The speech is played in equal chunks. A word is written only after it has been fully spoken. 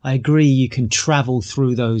I agree you can travel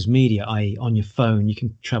through those media, i.e. on your phone, you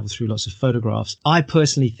can travel through lots of photographs. I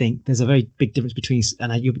personally think there's a very big difference between,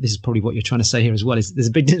 and this is probably what you're trying to say here as well, is there's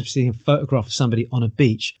a big difference between a photograph of somebody on a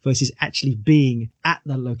beach versus actually being at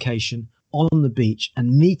the location on the beach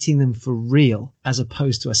and meeting them for real, as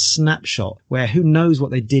opposed to a snapshot where who knows what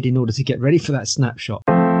they did in order to get ready for that snapshot.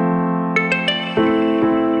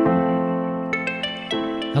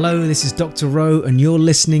 Hello, this is Dr. Rowe, and you're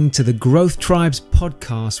listening to the Growth Tribes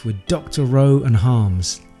podcast with Dr. Rowe and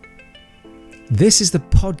Harms. This is the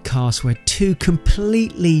podcast where two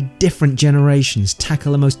completely different generations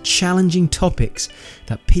tackle the most challenging topics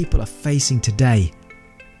that people are facing today.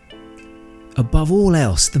 Above all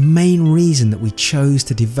else, the main reason that we chose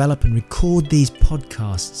to develop and record these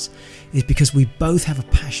podcasts is because we both have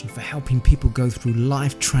a passion for helping people go through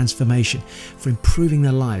life transformation, for improving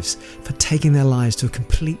their lives, for taking their lives to a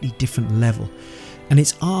completely different level. And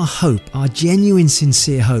it's our hope, our genuine,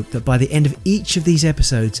 sincere hope, that by the end of each of these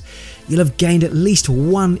episodes, you'll have gained at least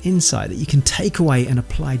one insight that you can take away and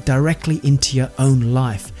apply directly into your own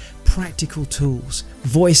life. Practical tools,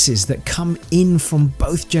 voices that come in from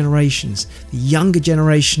both generations, the younger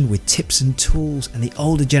generation with tips and tools, and the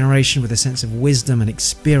older generation with a sense of wisdom and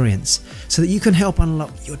experience, so that you can help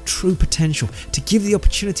unlock your true potential, to give the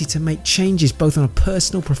opportunity to make changes both on a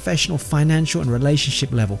personal, professional, financial and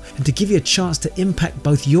relationship level, and to give you a chance to impact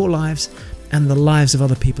both your lives and the lives of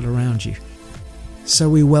other people around you. So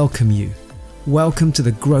we welcome you. Welcome to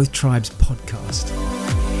the Growth Tribes podcast.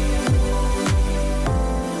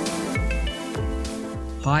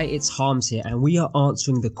 Hi, it's Harms here, and we are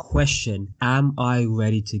answering the question, am I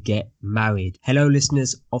ready to get married? Hello,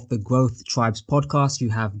 listeners of the Growth Tribes podcast.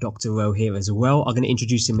 You have Dr. Rowe here as well. I'm going to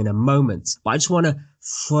introduce him in a moment, but I just want to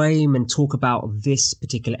frame and talk about this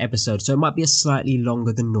particular episode. So it might be a slightly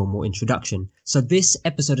longer than normal introduction. So this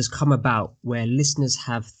episode has come about where listeners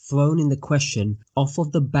have thrown in the question off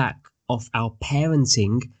of the back of our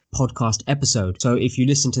parenting podcast episode. So if you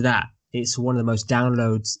listen to that, it's one of the most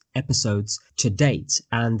downloads episodes to date.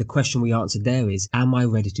 And the question we answered there is, am I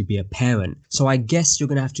ready to be a parent? So I guess you're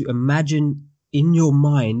going to have to imagine in your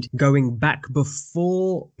mind going back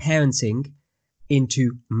before parenting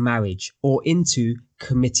into marriage or into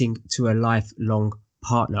committing to a lifelong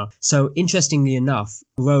partner. So interestingly enough,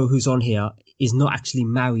 Rowe, who's on here, is not actually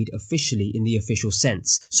married officially in the official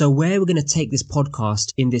sense. So where we're going to take this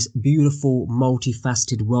podcast in this beautiful,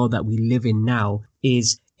 multifaceted world that we live in now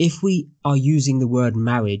is, if we are using the word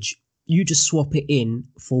marriage, you just swap it in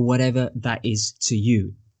for whatever that is to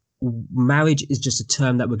you. Marriage is just a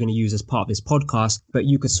term that we're going to use as part of this podcast, but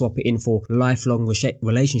you could swap it in for lifelong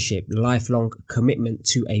relationship, lifelong commitment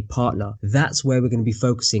to a partner. That's where we're going to be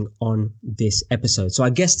focusing on this episode. So I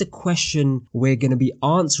guess the question we're going to be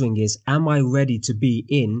answering is, am I ready to be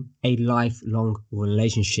in a lifelong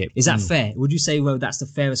relationship? Is that fair? Would you say, Ro, that's the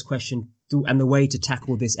fairest question and the way to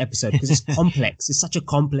tackle this episode? Because it's complex. It's such a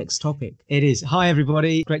complex topic. It is. Hi,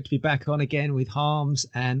 everybody. Great to be back on again with Harms.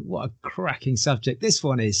 And what a cracking subject this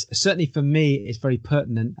one is. Certainly for me, it's very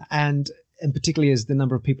pertinent. And particularly as the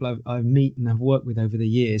number of people I've met and have worked with over the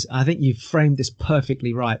years, I think you've framed this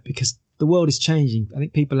perfectly right, because the world is changing. I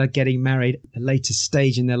think people are getting married at a later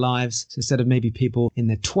stage in their lives. So instead of maybe people in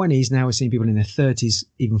their 20s, now we're seeing people in their 30s,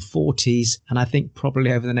 even 40s. And I think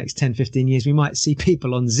probably over the next 10, 15 years, we might see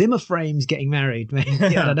people on Zimmer frames getting married.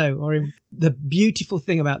 Maybe, I don't know. The beautiful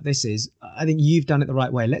thing about this is, I think you've done it the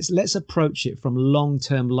right way. Let's approach it from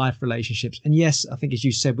long-term life relationships. And yes, I think as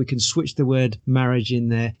you said, we can switch the word marriage in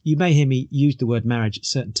there. You may hear me use the word marriage at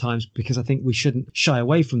certain times because I think we shouldn't shy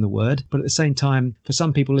away from the word. But at the same time, for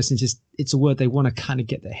some people listening to this, it's a word they want to kind of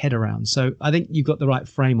get their head around. So I think you've got the right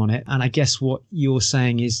frame on it. And I guess what you're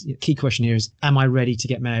saying is, the key question here is, am I ready to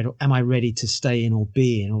get married, or am I ready to stay in or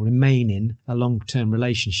be in or remain in a long-term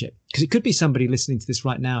relationship? Because it could be somebody listening to this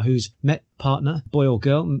right now who's met partner, boy or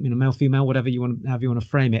girl, male, female, whatever you want, however you want to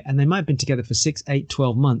frame it. And they might have been together for 6, 8,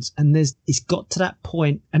 12 months. And it's got to that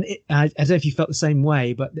point. And I don't know if you felt the same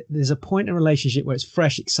way, but there's a point in a relationship where it's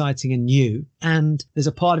fresh, exciting and new. And there's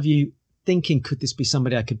a part of you thinking, could this be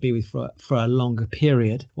somebody I could be with for a longer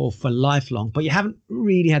period or for lifelong? But you haven't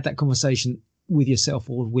really had that conversation with yourself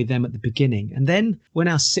or with them at the beginning. And then we're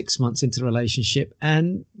now 6 months into the relationship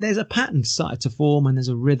and there's a pattern started to form and there's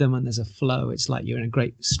a rhythm and there's a flow. It's like you're in a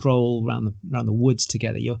great stroll around the woods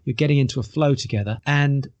together. You're getting into a flow together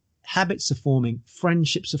and habits are forming.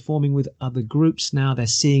 Friendships are forming with other groups now. They're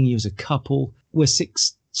seeing you as a couple. We're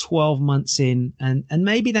 12 months in and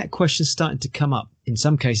maybe that question's starting to come up. In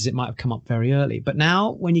some cases, it might have come up very early. But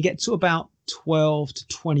now when you get to about 12 to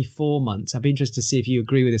 24 months, I'd be interested to see if you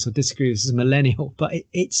agree with this or disagree with this as a millennial, but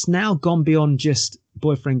it's now gone beyond just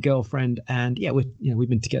boyfriend, girlfriend, and yeah, we've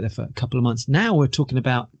been together for a couple of months. Now we're talking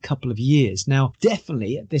about a couple of years. Now,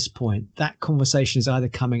 definitely at this point, that conversation is either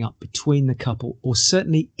coming up between the couple or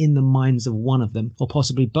certainly in the minds of one of them or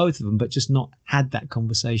possibly both of them, but just not had that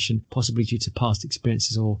conversation, possibly due to past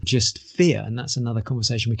experiences or just fear. And that's another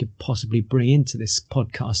conversation we could possibly bring into this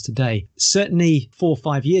podcast today. Certainly 4 or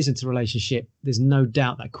 5 years into a relationship, there's no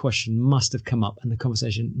doubt that question must have come up and the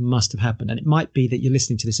conversation must have happened. And it might be that you're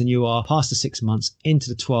listening to this and you are past the 6 months, into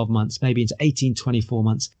the 12 months, maybe into 18, 24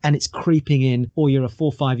 months, and it's creeping in, or you're a 4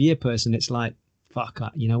 or 5 year person. It's like, fuck,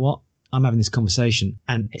 you know what? I'm having this conversation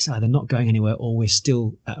and it's either not going anywhere or we're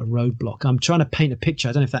still at a roadblock. I'm trying to paint a picture.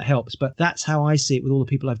 I don't know if that helps, but that's how I see it with all the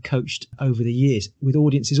people I've coached over the years with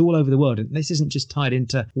audiences all over the world. And this isn't just tied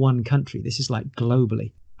into one country. This is like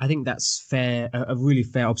globally. I think that's fair, a really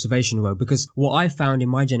fair observation, Ro, because what I found in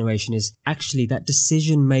my generation is actually that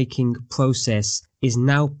decision-making process is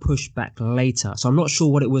now pushed back later. So I'm not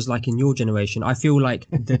sure what it was like in your generation. I feel like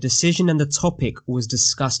the decision and the topic was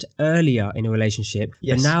discussed earlier in a relationship.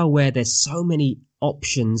 Yes. But now where there's so many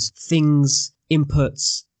options, things,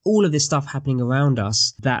 inputs, all of this stuff happening around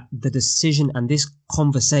us, that the decision and this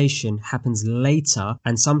conversation happens later,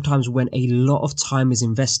 and sometimes when a lot of time is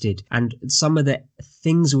invested. And some of the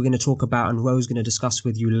things we're going to talk about and Ro's going to discuss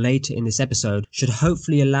with you later in this episode should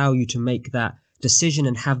hopefully allow you to make that decision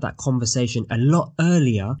and have that conversation a lot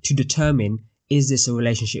earlier to determine, is this a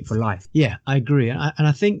relationship for life? Yeah, I agree. And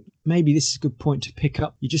I think maybe this is a good point to pick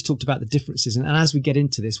up. You just talked about the differences. And as we get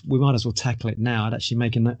into this, we might as well tackle it now. I'd actually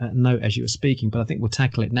make a note as you were speaking, but I think we'll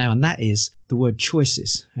tackle it now. And that is the word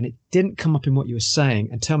choices. And it didn't come up in what you were saying.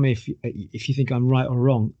 And tell me if you think I'm right or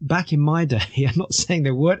wrong. Back in my day, I'm not saying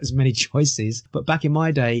there weren't as many choices, but back in my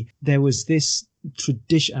day, there was this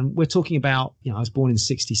tradition, and we're talking about, I was born in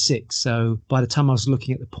 66, so by the time I was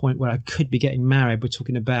looking at the point where I could be getting married, we're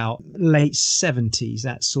talking about late 70s,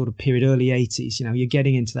 that sort of period, early 80s. You're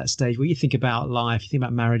getting into that stage where you think about life, you think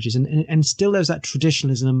about marriages, and still there's that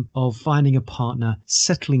traditionalism of finding a partner,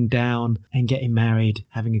 settling down and getting married,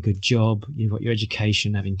 having a good job, you've got your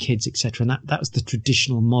education, having kids, etc. And that was the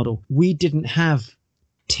traditional model. We didn't have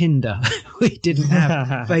Tinder, we didn't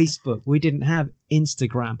have Facebook, we didn't have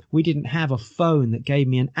Instagram, we didn't have a phone that gave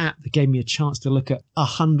me an app that gave me a chance to look at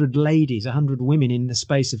 100 ladies, 100 women in the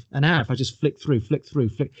space of an hour if I just flick through.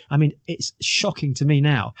 I mean, it's shocking to me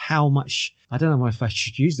now how much, I don't know if I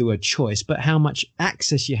should use the word choice, but how much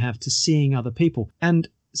access you have to seeing other people. And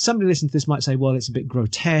somebody listening to this might say, well, it's a bit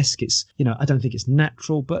grotesque. It's, I don't think it's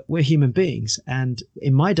natural, but we're human beings. And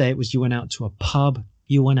in my day, it was you went out to a pub,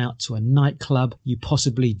 you went out to a nightclub, you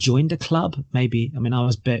possibly joined a club. Maybe, I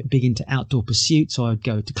was big into outdoor pursuits, so I would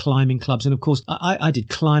go to climbing clubs. And of course, I did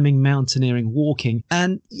climbing, mountaineering, walking.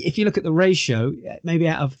 And if you look at the ratio, maybe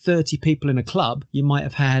out of 30 people in a club, you might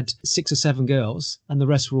have had 6 or 7 girls and the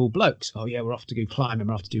rest were all blokes. Oh yeah, we're off to go climbing,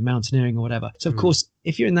 we're off to do mountaineering or whatever. So of course,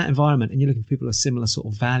 if you're in that environment and you're looking for people of similar sort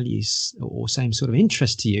of values or same sort of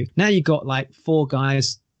interest to you, now you've got like 4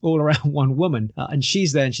 guys all around one woman, and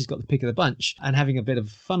she's there and she's got the pick of the bunch and having a bit of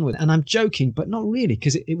fun with it. And I'm joking, but not really,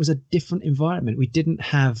 because it was a different environment. We didn't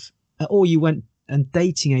have, or you went, and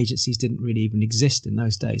dating agencies didn't really even exist in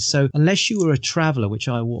those days. So unless you were a traveler, which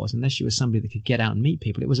I was, unless you were somebody that could get out and meet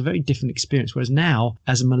people, it was a very different experience. Whereas now,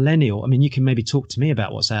 as a millennial, you can maybe talk to me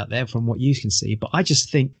about what's out there from what you can see, but I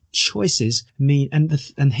just think choices mean,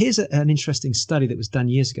 and here's an interesting study that was done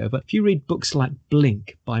years ago, but if you read books like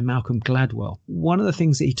Blink by Malcolm Gladwell, one of the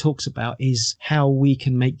things that he talks about is how we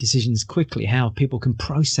can make decisions quickly, how people can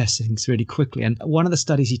process things really quickly. And one of the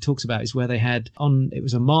studies he talks about is where they had it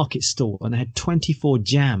was a market stall, and they had 24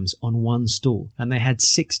 jams on one stall, and they had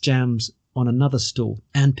 6 jams on another stall,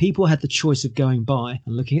 and people had the choice of going by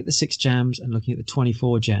and looking at the 6 jams and looking at the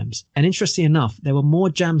 24 jams. And interestingly enough, there were more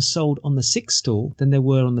jams sold on the 6 stall than there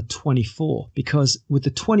were on the 24, because with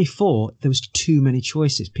the 24 there was too many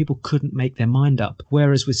choices. People couldn't make their mind up,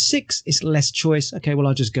 whereas with 6 it's less choice. Okay, well,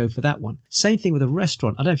 I'll just go for that one. Same thing with a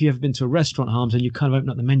restaurant. I don't know if you've ever been to a restaurant, Harms, and you kind of open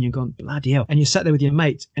up the menu and gone, bloody hell, and you sat there with your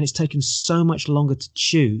mate and it's taken so much longer to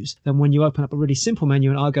choose than when you open up a really simple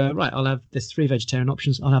menu and I'll go, right, there's 3 vegetarian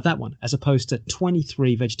options, I'll have that one, as opposed to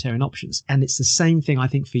 23 vegetarian options. And it's the same thing, I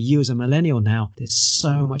think, for you as a millennial now. There's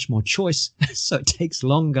so much more choice, so it takes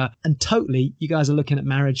longer. And totally, you guys are looking at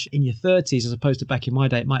marriage in your 30s as opposed to back in my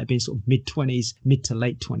day, it might have been sort of mid-20s, mid to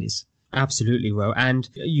late 20s. Absolutely, Ro. And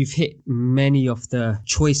you've hit many of the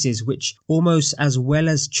choices, which almost as well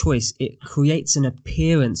as choice, it creates an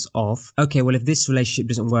appearance of, okay, well, if this relationship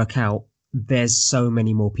doesn't work out, there's so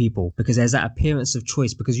many more people, because there's that appearance of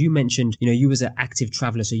choice. Because you mentioned, you was an active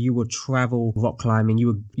traveler, so you would travel rock climbing.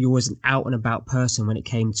 You was an out and about person when it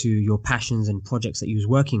came to your passions and projects that you was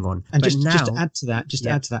working on. And just to add to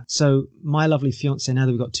that, so my lovely fiance, now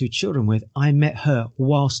that we've got 2 children with, I met her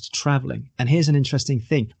whilst traveling. And here's an interesting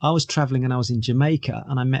thing. I was traveling and I was in Jamaica,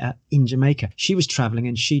 and I met her in Jamaica. She was traveling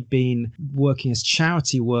and she'd been working as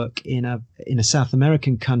charity work in a South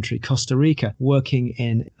American country, Costa Rica, working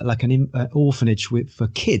in like an orphanage for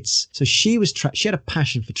kids. So she had a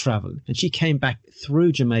passion for travel, and she came back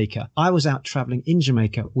through Jamaica. I was out traveling in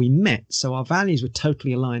Jamaica. We met. So our values were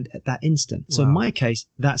totally aligned at that instant. So in my case,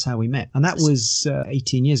 that's how we met. And that was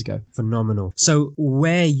 18 years ago. Phenomenal. So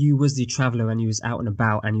where you was the traveler and you was out and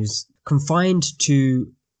about and you was confined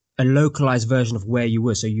to a localized version of where you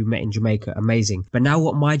were, so you met in Jamaica, amazing. But now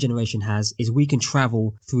what my generation has is we can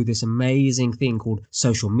travel through this amazing thing called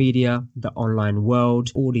social media, the online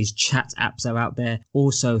world. All these chat apps are out there.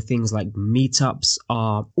 Also things like meetups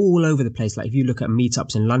are all over the place. Like if you look at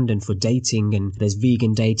meetups in London for dating, and there's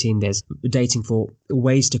vegan dating, there's dating for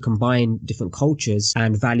ways to combine different cultures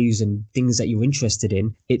and values and things that you're interested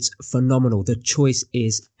in. It's phenomenal. The choice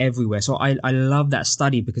is everywhere. So I love that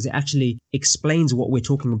study because it actually explains what we're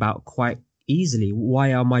talking about quite easily.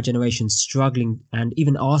 Why are my generation struggling and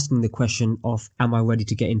even asking the question of, am I ready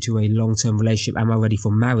to get into a long-term relationship? Am I ready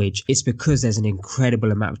for marriage? It's because there's an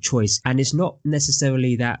incredible amount of choice. And it's not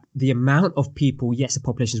necessarily that the amount of people, yes, the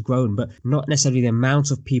population has grown, but not necessarily the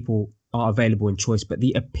amount of people are available in choice, but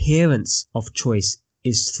the appearance of choice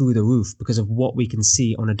is through the roof because of what we can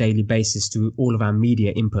see on a daily basis through all of our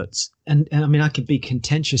media inputs. And I mean, I could be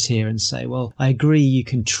contentious here and say, well, I agree you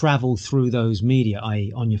can travel through those media,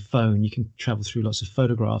 i.e. on your phone, you can travel through lots of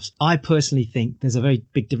photographs. I personally think there's a very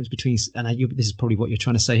big difference between, and this is probably what you're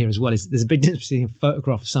trying to say here as well, is there's a big difference between a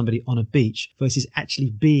photograph of somebody on a beach versus actually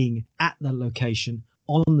being at the location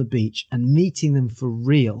on the beach and meeting them for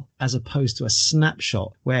real, as opposed to a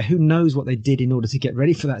snapshot where who knows what they did in order to get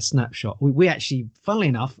ready for that snapshot. We actually, funnily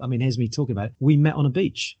enough, I mean, here's me talking about it, we met on a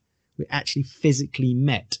beach. We actually physically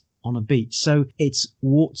met on a beach. So it's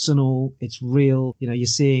warts and all, it's real. You're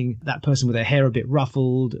seeing that person with their hair a bit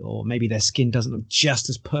ruffled, or maybe their skin doesn't look just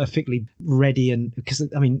as perfectly ready. And because,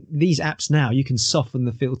 I mean, these apps now, you can soften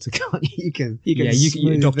the filter, can't you? You can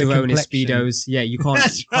Dr. Owen Speedos. Yeah, you can't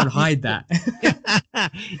hide that.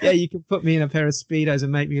 Yeah, you can put me in a pair of Speedos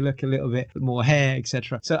and make me look a little bit more hair,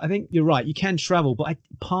 etc. So I think you're right. You can travel, but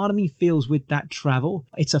part of me feels with that travel,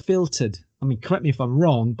 it's a filtered. I mean, correct me if I'm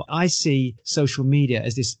wrong, but I see social media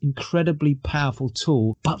as this incredibly powerful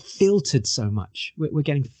tool, but filtered so much. We're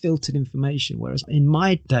getting filtered information. Whereas in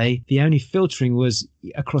my day, the only filtering was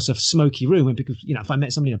across a smoky room. And because, if I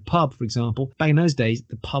met somebody in a pub, for example, back in those days,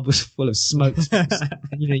 the pub was full of smoke.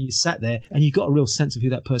 And, you sat there and you got a real sense of who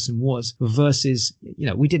that person was versus,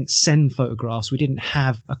 we didn't send photographs. We didn't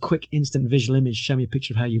have a quick instant visual image. Show me a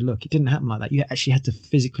picture of how you look. It didn't happen like that. You actually had to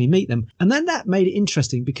physically meet them. And then that made it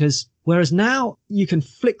interesting because whereas now you can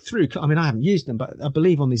flick through, I mean, I haven't used them, but I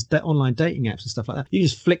believe on these online dating apps and stuff like that, you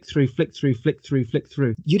just flick through.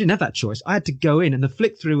 You didn't have that choice. I had to go in, and the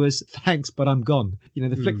flick through was thanks, but I'm gone.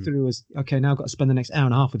 The flick through was, okay, now I've got to spend the next hour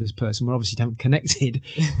and a half with this person. We're obviously haven't connected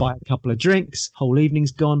by a couple of drinks. Whole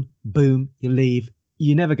evening's gone. Boom, you leave.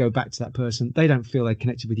 You never go back to that person. They don't feel they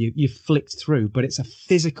connected with you. You've flicked through, but it's a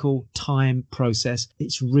physical time process.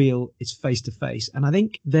 It's real. It's face to face. And I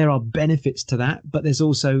think there are benefits to that, but there's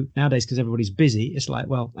also nowadays, because everybody's busy, it's like,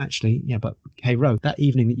 well, actually, yeah, but hey, Ro, that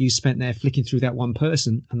evening that you spent there flicking through that one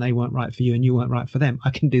person and they weren't right for you and you weren't right for them, I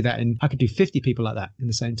can do that. And I could do 50 people like that in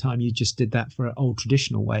the same time. You just did that for an old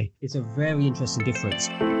traditional way. It's a very interesting difference.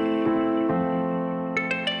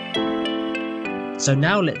 So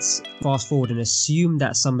now let's fast forward and assume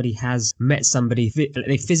that somebody has met somebody,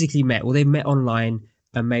 they physically met, or they met online,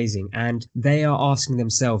 amazing, and they are asking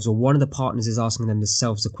themselves, or one of the partners is asking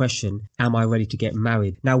themselves the question, am I ready to get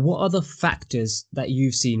married? Now, what are the factors that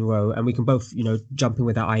you've seen, Ro, and we can both, jump in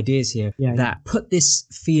with our ideas here, that put this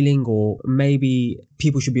feeling, or maybe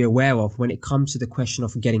people should be aware of when it comes to the question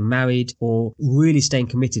of getting married or really staying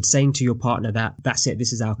committed, saying to your partner that that's it,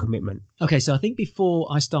 this is our commitment? Okay, so I think before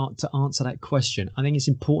I start to answer that question, I think it's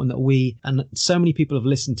important that and so many people have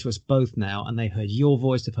listened to us both now, and they've heard your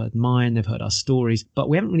voice, they've heard mine, they've heard our stories, but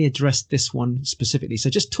we haven't really addressed this one specifically. So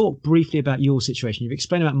just talk briefly about your situation. You've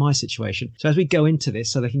explained about my situation. So as we go into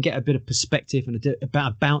this, so they can get a bit of perspective and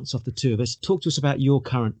about a bounce off the two of us, talk to us about your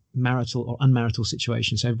current marital or unmarital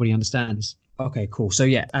situation so everybody understands. Okay, cool. So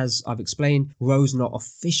yeah, as I've explained, Ro's not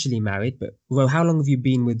officially married, but Ro, how long have you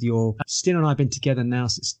been with your... Stina and I have been together now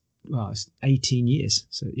since it's 18 years.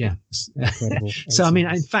 So yeah. Incredible. So I mean,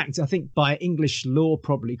 in fact, I think by English law,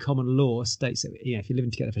 probably common law states that if you're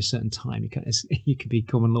living together for a certain time, you can be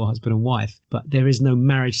common law husband and wife, but there is no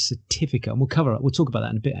marriage certificate. And we'll talk about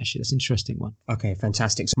that in a bit. Actually, that's an interesting one. Okay,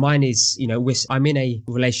 fantastic. So mine is, I'm in a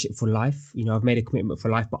relationship for life. I've made a commitment for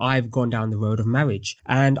life, but I've gone down the road of marriage.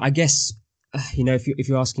 And I guess, if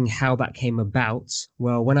you're asking how that came about,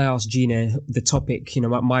 well, when I asked Gina the topic,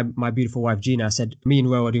 my beautiful wife Gina, I said, me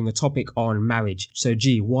and Ro are doing a topic on marriage. So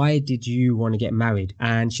G, why did you want to get married?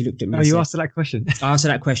 And she looked at me. Oh, you asked her that question. I asked her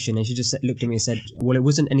that question, and she just looked at me and said, well, it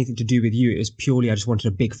wasn't anything to do with you. It was purely I just wanted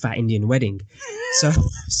a big fat Indian wedding. So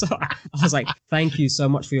I was like, thank you so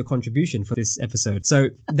much for your contribution for this episode. So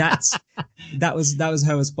that was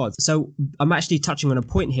her response. So I'm actually touching on a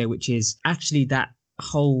point here, which is actually that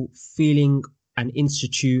whole feeling and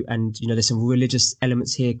institute, and there's some religious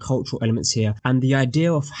elements here, cultural elements here, and the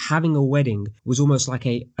idea of having a wedding was almost like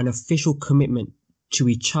an official commitment to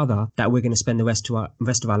each other that we're going to spend the rest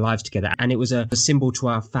of our lives together. And it was a symbol to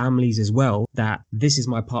our families as well, that this is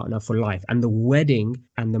my partner for life. And the wedding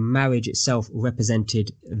and the marriage itself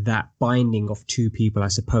represented that binding of two people, I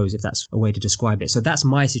suppose, if that's a way to describe it. So that's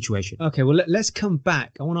my situation. Okay, well, let's come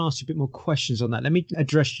back. I want to ask you a bit more questions on that. Let me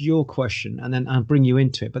address your question and then I'll bring you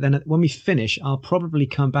into it. But then when we finish, I'll probably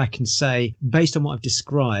come back and say, based on what I've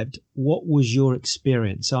described, what was your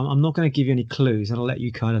experience? So I'm not going to give you any clues, and I'll let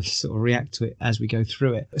you kind of sort of react to it as we go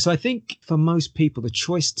through it. So I think for most people, the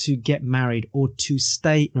choice to get married or to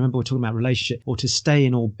stay, remember we're talking about relationship, or to stay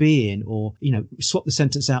in or be in, or, swap the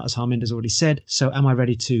sentence out as Harminder's already said. So am I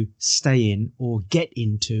ready to stay in or get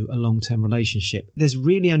into a long-term relationship? There's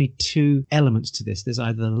really only two elements to this. There's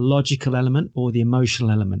either the logical element or the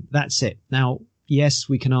emotional element. That's it. Now, yes,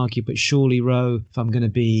 we can argue, but surely, Ro, if I'm going to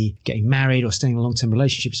be getting married or staying in a long-term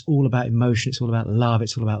relationship, it's all about emotion, it's all about love,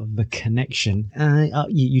 it's all about the connection.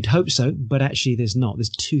 You'd hope so, but actually there's not. There's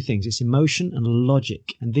two things. It's emotion and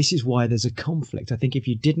logic. And this is why there's a conflict. I think if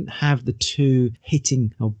you didn't have the two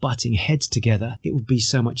hitting or butting heads together, it would be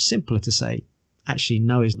so much simpler to say, actually,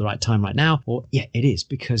 no is the right time right now, or yeah, it is,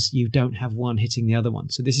 because you don't have one hitting the other one.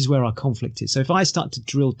 So this is where our conflict is. So if I start to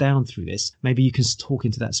drill down through this, maybe you can talk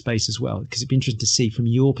into that space as well, because it'd be interesting to see from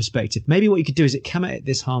your perspective. Maybe what you could do is come at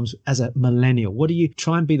this, Harms, as a millennial. What do you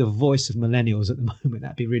try and be the voice of millennials at the moment?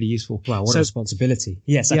 That'd be really useful. Wow, what a responsibility.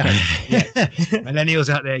 Yes, okay. Yeah. Millennials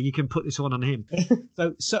out there, you can put this one on him.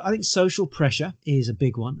 So I think social pressure is a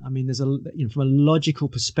big one. I mean, there's from a logical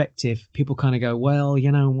perspective, people kind of go, well,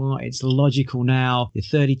 you know what, it's logical now. You're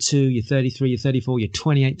 32, you're 33, you're 34, you're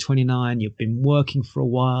 28, 29, you've been working for a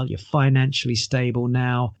while, you're financially stable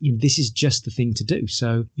now. This is just the thing to do.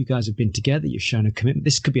 So you guys have been together, you've shown a commitment.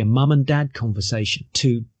 This could be a mum and dad conversation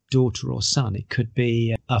to daughter or son. It could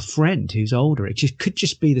be a friend who's older. It could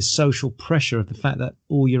just be the social pressure of the fact that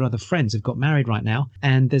all your other friends have got married right now,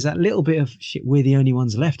 and there's that little bit of shit, we're the only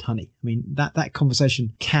ones left, honey. I mean, that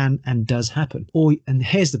conversation can and does happen. And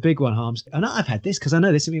here's the big one, Harms, and I've had this because I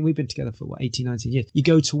know this. I mean, we've been together for 18, 19 years. You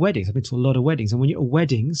go to weddings. I've been to a lot of weddings, and when you're at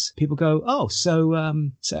weddings, people go, oh, so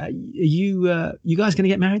are you guys going to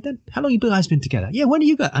get married then? How long have you guys been together? Yeah, when are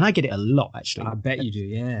you guys? And I get it a lot, actually. I bet you do,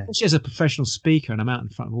 yeah. Especially as a professional speaker and I'm out in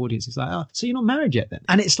front of audiences, like, oh, so you're not married yet then?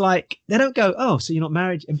 And it's like, they don't go, oh, so you're not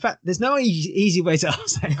married. In fact, there's no easy way to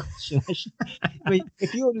ask that question. I mean,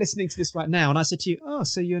 if you're listening to this right now and I said to you, oh,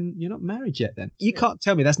 so you're not married yet then? You can't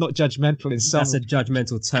tell me that's not judgmental in some. That's a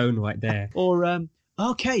judgmental tone right there. Or,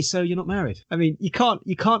 okay, so you're not married. I mean, you can't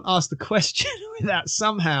ask the question without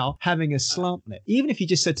somehow having a slant on it. Even if you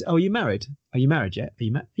just said, oh, are you married? Are you married yet? Are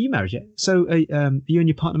you married yet? So are you and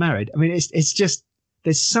your partner married? I mean, it's just,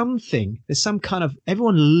 there's some kind of,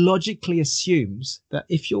 everyone logically assumes that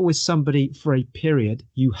if you're with somebody for a period,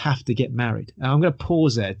 you have to get married. Now, I'm going to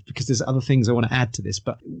pause there because there's other things I want to add to this,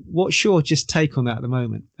 but what's your just take on that at the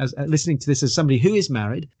moment, as listening to this as somebody who is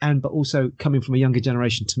married but also coming from a younger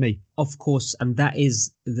generation to me? Of course, and that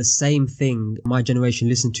is the same thing my generation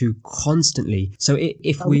listen to constantly. So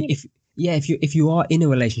if you are in a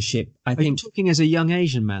relationship, I think you're talking as a young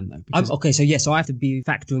Asian man though. So I have to be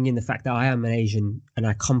factoring in the fact that I am an Asian and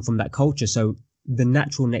I come from that culture. So the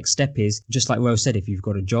natural next step is, just like Rose said, if you've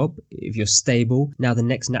got a job, if you're stable, now the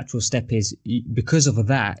next natural step is, because of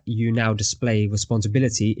that, you now display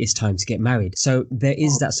responsibility. It's time to get married. So there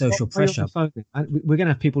is that social pressure. We're going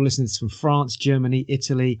to have people listening to this from France, Germany,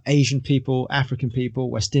 Italy, Asian people, African people,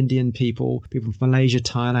 West Indian people, people from Malaysia,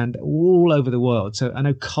 Thailand, all over the world. So I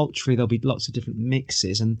know culturally there'll be lots of different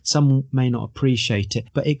mixes and some may not appreciate it.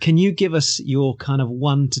 But can you give us your kind of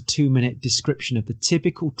 1 to 2 minute description of the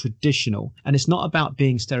typical traditional, and it's not not about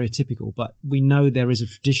being stereotypical, but we know there is a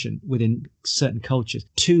tradition within certain cultures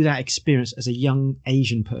to that experience as a young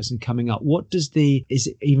Asian person coming up. Is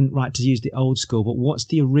it even right to use the old school, but what's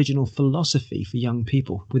the original philosophy for young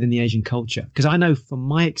people within the Asian culture? Because I know from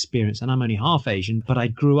my experience, and I'm only half Asian, but I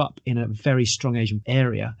grew up in a very strong Asian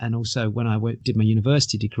area. And also when I did my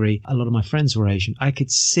university degree, a lot of my friends were Asian. I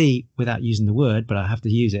could see, without using the word, but I have to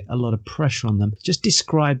use it, a lot of pressure on them. Just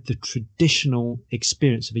describe the traditional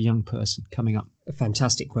experience of a young person coming up. A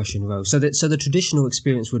fantastic question, Ro. So the traditional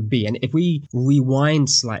experience would be, and if we rewind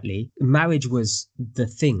slightly, marriage was the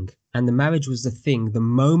thing. And the marriage was the thing the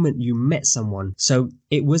moment you met someone. So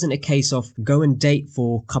it wasn't a case of go and date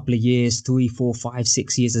for a couple of years, 3, 4, 5,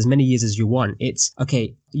 6 years, as many years as you want. It's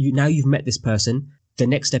okay, now you've met this person. The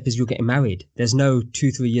next step is you're getting married. There's no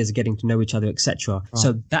 2-3 years of getting to know each other, etc. Right.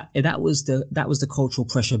 So that was the cultural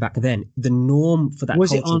pressure back then. The norm for that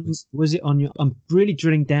was it on your? I'm really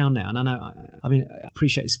drilling down now, and I know. I mean, I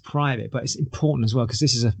appreciate it's private, but it's important as well, because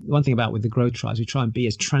this is one thing about with the Growth Tribes. We try and be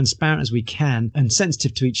as transparent as we can and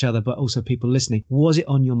sensitive to each other, but also people listening. Was it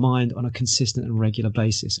on your mind on a consistent and regular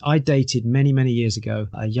basis? I dated many years ago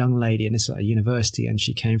a young lady, and this was at a university, and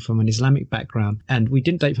she came from an Islamic background, and we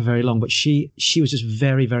didn't date for very long, but she was just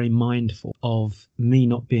very mindful of me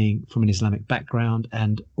not being from an Islamic background,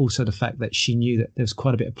 and also the fact that she knew that there was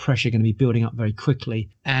quite a bit of pressure going to be building up very quickly.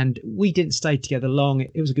 And we didn't stay together long.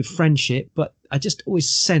 It was a good friendship, but I just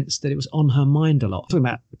always sensed that it was on her mind a lot. Talking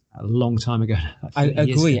about a long time ago. I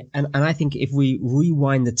agree. And I think if we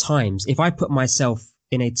rewind the times, if I put myself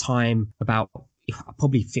in a time about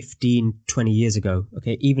probably 15, 20 years ago,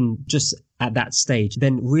 okay, even just at that stage,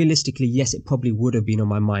 then realistically, yes, it probably would have been on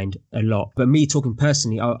my mind a lot. But me talking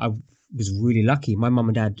personally, I was really lucky. My mum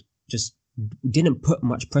and dad just didn't put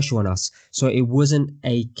much pressure on us. So it wasn't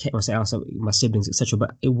I say also my siblings, etc.,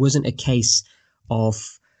 but it wasn't a case of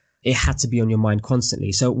it had to be on your mind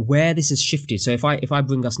constantly. So where this has shifted, so if I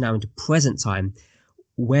bring us now into present time,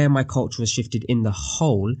 where my culture has shifted in the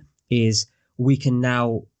whole is we can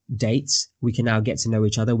now date, we can now get to know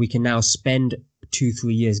each other, we can now spend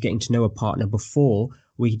 2-3 years getting to know a partner before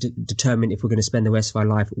we determine if we're going to spend the rest of our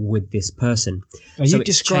life with this person. Are you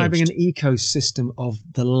describing an ecosystem of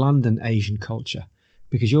the London Asian culture?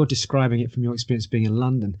 Because you're describing it from your experience being in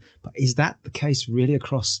London. But is that the case really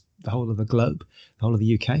across the whole of the globe, the whole of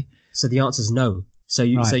the UK? So the answer is no. So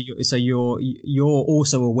you're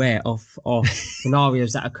also aware of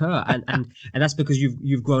scenarios that occur, and that's because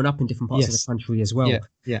you've grown up in different parts of the country as well.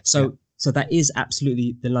 So that is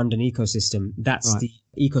absolutely the London ecosystem. That's the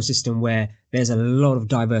ecosystem where there's a lot of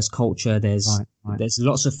diverse culture. There's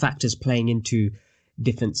lots of factors playing into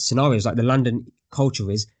different scenarios. Like the London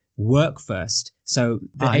culture is work first. So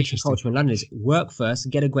the Asian culture in London is work first,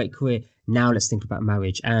 get a great career. Now let's think about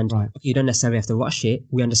marriage. And you don't necessarily have to rush it.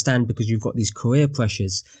 We understand because you've got these career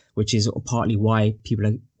pressures, which is partly why people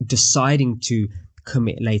are deciding to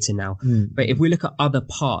commit later now. But if we look at other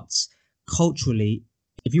parts, culturally,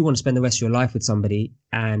 if you want to spend the rest of your life with somebody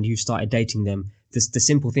and you started dating them, the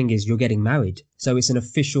simple thing is you're getting married. So it's an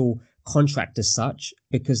official contract as such,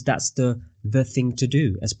 because that's the thing to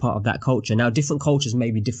do as part of that culture. Now, different cultures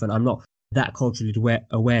may be different. I'm not that culturally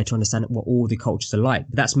aware to understand what all the cultures are like.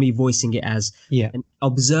 But that's me voicing it as and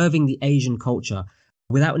observing the Asian culture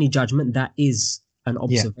without any judgment. That is an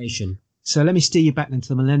observation. Yeah. So let me steer you back into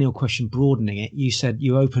the millennial question, broadening it. You said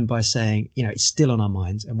you opened by saying, it's still on our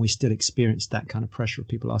minds and we still experience that kind of pressure of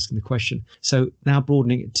people asking the question. So now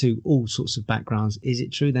broadening it to all sorts of backgrounds, is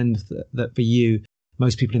it true then that for you,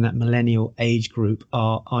 most people in that millennial age group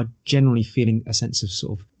are generally feeling a sense of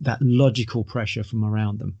sort of that logical pressure from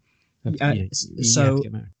around them? So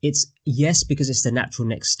it's yes, because it's the natural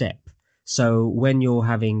next step. So when you're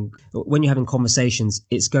having conversations,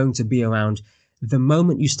 it's going to be around the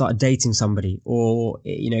moment you start dating somebody, or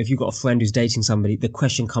if you've got a friend who's dating somebody, the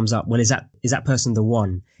question comes up, well, is that person the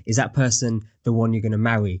one? Is that person the one you're going to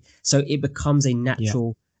marry? So it becomes a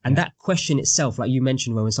natural and that question itself, like you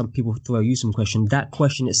mentioned, when some people throw you some question, that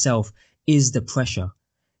question itself is the pressure.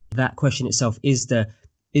 That question itself is the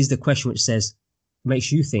question which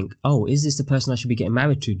makes you think, oh, is this the person I should be getting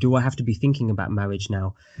married to? Do I have to be thinking about marriage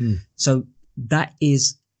now? So that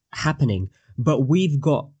is happening. But we've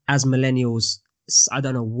got, as millennials, I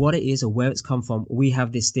don't know what it is or where it's come from, we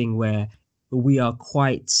have this thing where we are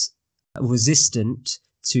quite resistant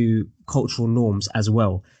to cultural norms as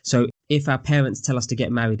well. So if our parents tell us to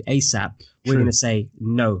get married ASAP, we're going to say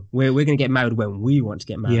no. We're going to get married when we want to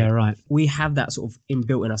get married. Yeah, right. We have that sort of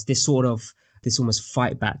inbuilt in us, this almost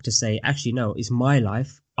fight back to say, actually, no, it's my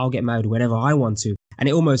life. I'll get married whenever I want to. And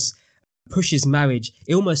it almost pushes marriage.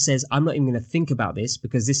 It almost says, I'm not even going to think about this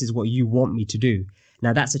because this is what you want me to do.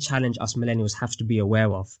 Now, that's a challenge us millennials have to be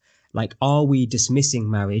aware of. Like, are we dismissing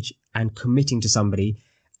marriage and committing to somebody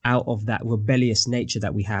out of that rebellious nature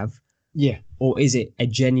that we have? Yeah. Or is it a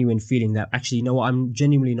genuine feeling that actually, you know what, I'm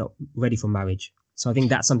genuinely not ready for marriage? So I think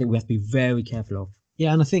that's something we have to be very careful of.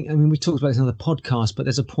 Yeah, and I mean, we talked about this in another podcast, but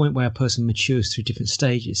there's a point where a person matures through different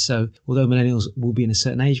stages. So although millennials will be in a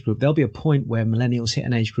certain age group, there'll be a point where millennials hit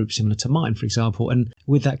an age group similar to mine, for example. And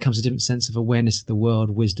with that comes a different sense of awareness of the world,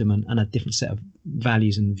 wisdom, and a different set of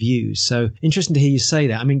values and views. So interesting to hear you say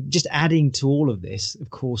that. I mean, just adding to all of this, of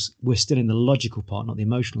course, we're still in the logical part, not the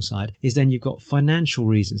emotional side, is then you've got financial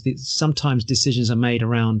reasons. Sometimes decisions are made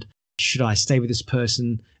around, should I stay with this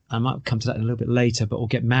person? I might come to that in a little bit later, but or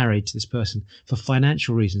get married to this person for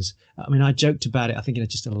financial reasons. I mean, I joked about it, I think in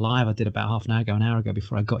just a live I did about half an hour ago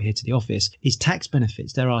before I got here to the office, is tax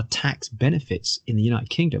benefits. There are tax benefits in the United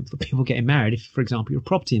Kingdom for people getting married. If, for example, you're a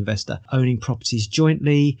property investor, owning properties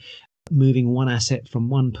jointly, moving one asset from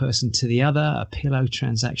one person to the other, a pillow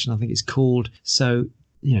transaction, I think it's called. So,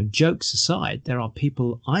 you know, jokes aside, there are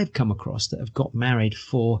people I've come across that have got married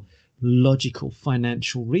for logical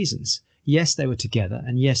financial reasons. Yes, they were together,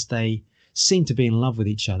 and yes, they seemed to be in love with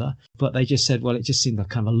each other, but they just said, well, it just seemed like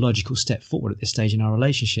kind of a logical step forward at this stage in our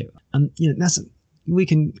relationship. And, you know, we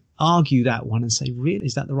can argue that one and say, really,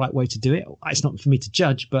 is that the right way to do it? It's not for me to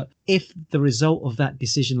judge, but if the result of that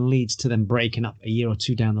decision leads to them breaking up a year or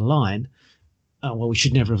two down the line, oh, well, we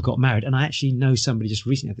should never have got married. And I actually know somebody just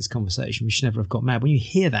recently had this conversation, we should never have got married. When you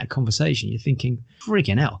hear that conversation, you're thinking,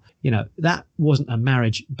 freaking hell, you know, that wasn't a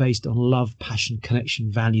marriage based on love, passion,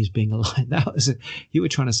 connection, values being aligned. You were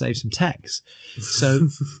trying to save some tax. So,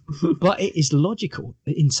 but it is logical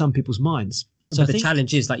in some people's minds. So but the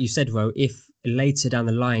challenge is, like you said, Ro, if later down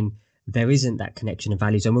the line, there isn't that connection of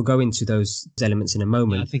values, and we'll go into those elements in a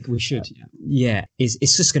moment. Yeah, I think we should.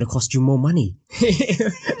 It's just going to cost you more money.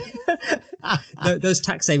 Those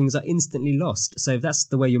tax savings are instantly lost. So if that's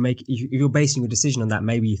the way if you're basing your decision on that,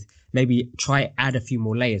 maybe try add a few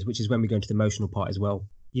more layers, which is when we go into the emotional part as well.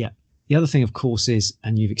 Yeah. The other thing, of course, is,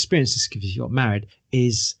 and you've experienced this because you got married,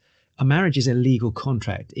 is a marriage is a legal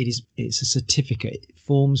contract. It's a certificate. It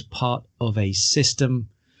forms part of a system.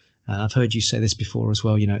 I've heard you say this before as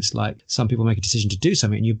well. You know, it's like some people make a decision to do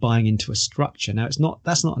something and you're buying into a structure. Now,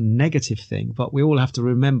 that's not a negative thing, but we all have to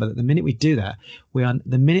remember that the minute we do that,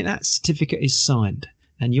 the minute that certificate is signed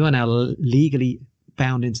and you are now legally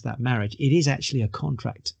bound into that marriage, it is actually a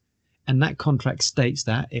contract. And that contract states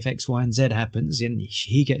that if X, Y, and Z happens, and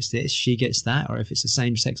he gets this, she gets that, or if it's a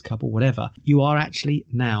same-sex couple, whatever, you are actually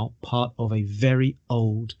now part of a very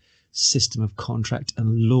old system of contract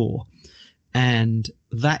and law. And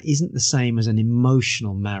that isn't the same as an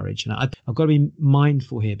emotional marriage. And I've got to be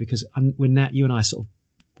mindful here because when you and I sort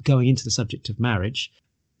of going into the subject of marriage,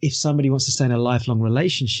 if somebody wants to stay in a lifelong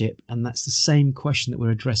relationship, and that's the same question that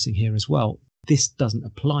we're addressing here as well, this doesn't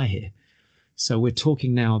apply here. So we're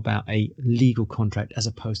talking now about a legal contract as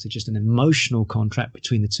opposed to just an emotional contract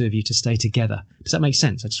between the two of you to stay together. Does that make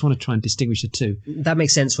sense? I just want to try and distinguish the two. That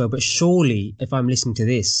makes sense, Ro, but surely if I'm listening to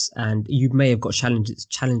this, and you may have got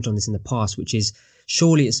challenged on this in the past, which is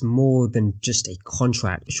surely it's more than just a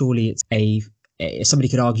contract. Surely it's somebody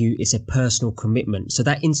could argue it's a personal commitment. So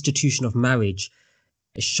that institution of marriage,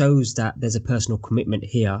 it shows that there's a personal commitment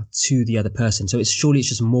here to the other person. So it's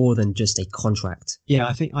just more than just a contract. Yeah,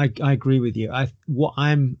 I think I agree with you. What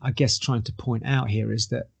I'm, I guess, trying to point out here is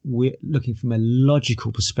that we're looking from a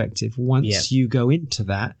logical perspective. Once you go into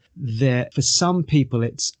that, for some people,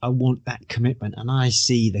 it's, I want that commitment. And I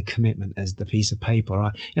see the commitment as the piece of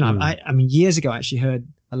paper. I mean, years ago, I actually heard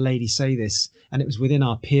a lady say this, and it was within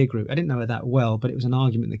our peer group. I didn't know her that well, but it was an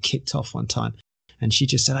argument that kicked off one time. And she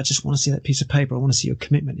just said, I just want to see that piece of paper. I want to see your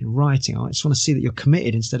commitment in writing. I just want to see that you're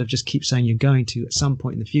committed instead of just keep saying you're going to at some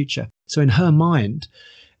point in the future. So in her mind,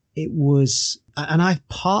 it was, and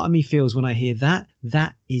part of me feels when I hear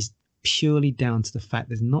that is purely down to the fact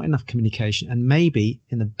there's not enough communication. And maybe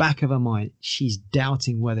in the back of her mind, she's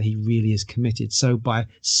doubting whether he really is committed. So by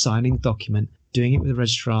signing the document, doing it with the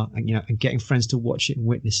registrar and getting friends to watch it and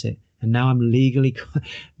witness it. And now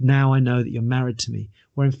now I know that you're married to me.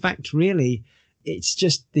 Where in fact, really, it's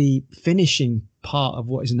just the finishing part of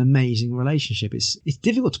what is an amazing relationship. It's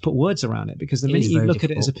difficult to put words around it because the minute you look at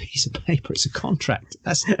it as a piece of paper, it's a contract.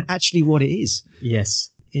 That's actually what it is. Yes.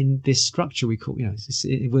 In this structure we call, we're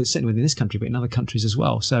certainly within this country, but in other countries as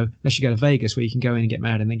well. So unless you go to Vegas where you can go in and get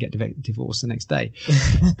married and then get divorced the next day.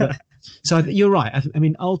 So you're right. I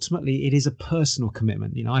mean, ultimately it is a personal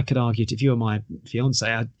commitment. I could argue if you were my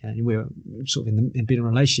fiance and we were sort of in a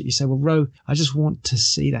relationship, you say, well, Ro, I just want to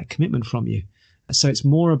see that commitment from you. So it's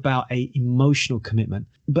more about a emotional commitment.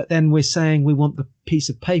 But then we're saying we want the piece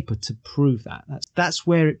of paper to prove that. That's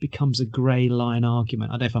where it becomes a grey line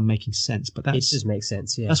argument. I don't know if I'm making sense, but it just makes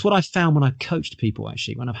sense. Yeah, that's what I found when I coached people.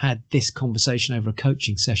 Actually, when I've had this conversation over a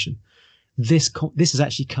coaching session, this has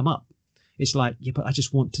actually come up. It's like, yeah, but I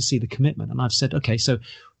just want to see the commitment. And I've said, okay, so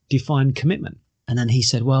define commitment. And then he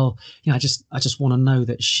said, well, I just want to know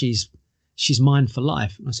that she's mine for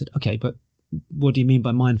life. And I said, okay, but what do you mean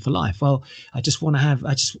by mine for life? Well, I just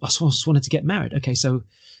wanted to get married. Okay, so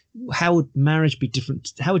how would marriage be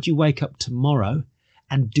different? How would you wake up tomorrow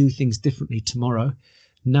and do things differently tomorrow,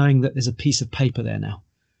 knowing that there's a piece of paper there now?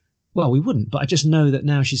 Well, we wouldn't, but I just know that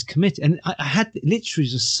now she's committed. And I had literally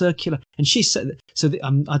a circular, and she said,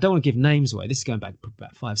 I don't want to give names away. This is going back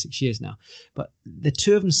about 5-6 years now, but the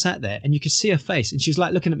two of them sat there and you could see her face and she was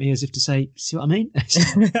like looking at me as if to say, see what I mean?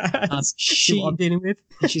 See what I'm dealing with?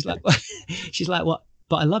 she's like, what?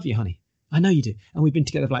 But I love you, honey. I know you do. And we've been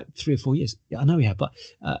together for like 3 or 4 years. Yeah, I know we have, but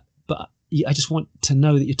I just want to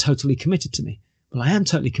know that you're totally committed to me. Well, I am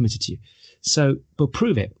totally committed to you. So, but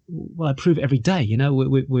prove it. Well, I prove it every day.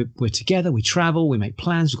 We're together. We travel. We make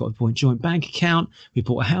plans. We've got a joint bank account. We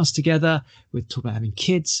bought a house together. We're talking about having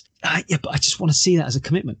kids. Yeah, but I just want to see that as a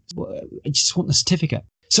commitment. I just want the certificate.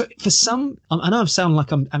 So for some, I know I sound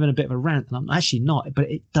like I'm having a bit of a rant, and I'm actually not, but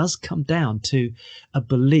it does come down to a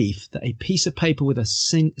belief that a piece of paper with a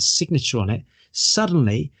signature on it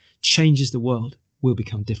suddenly changes the world. We'll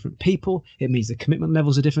become different people. It means the commitment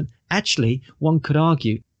levels are different. Actually, one could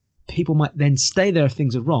argue people might then stay there if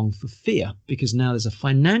things are wrong for fear, because now there's a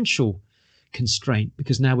financial constraint,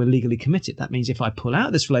 because now we're legally committed. That means if I pull out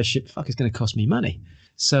of this relationship, it's going to cost me money.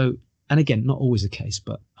 So, and again, not always the case,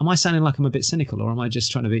 but am I sounding like I'm a bit cynical, or am I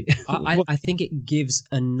just trying to be? I think it gives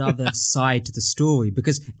another side to the story,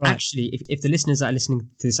 because actually, if the listeners are listening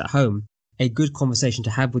to this at home, a good conversation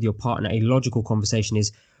to have with your partner, a logical conversation,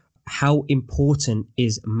 is how important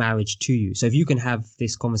is marriage to you? So if you can have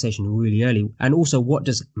this conversation really early, and also what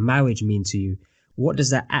does marriage mean to you? What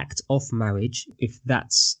does that act of marriage, if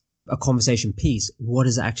that's a conversation piece, what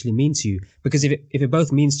does it actually mean to you? Because if it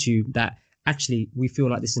both means to you that actually we feel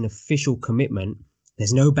like this is an official commitment,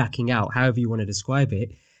 there's no backing out, however you want to describe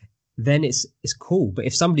it, then it's cool. But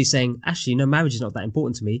if somebody's saying, actually, no, marriage is not that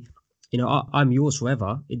important to me, I'm yours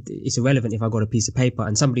forever, it's irrelevant if I got a piece of paper,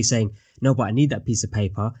 and somebody's saying, no, but I need that piece of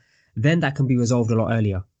paper, then that can be resolved a lot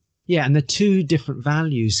earlier. Yeah, and the two different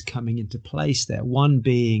values coming into place there, one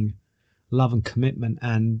being love and commitment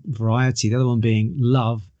and variety, the other one being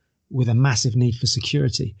love with a massive need for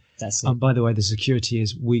security. That's it. And by the way, the security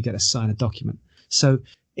is we get to sign a document. So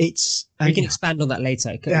it's... We can expand on that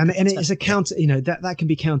later. And it's a counter, that can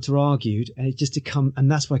be counter-argued, and it just to come, and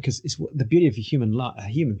that's why, because it's the beauty of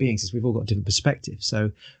human beings is we've all got different perspectives.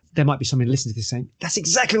 So there might be somebody listening to this saying, that's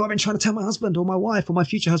exactly what I've been trying to tell my husband or my wife or my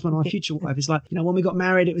future husband or my future wife. It's like, when we got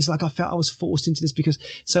married, it was like I felt I was forced into this because...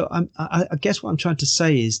 So I guess what I'm trying to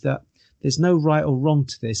say is that there's no right or wrong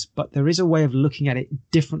to this, but there is a way of looking at it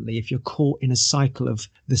differently if you're caught in a cycle of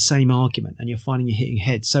the same argument and you're finding you're hitting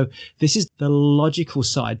heads. So this is the logical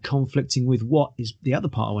side conflicting with what is the other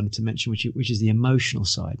part I wanted to mention, which is the emotional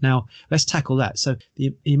side. Now, let's tackle that. So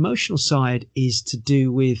the emotional side is to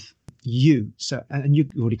do with you. So, and you've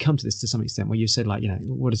already come to this to some extent where you said, like,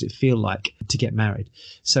 what does it feel like to get married?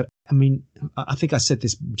 So, I mean, I think I said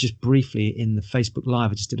this just briefly in the Facebook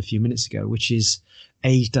Live I just did a few minutes ago, which is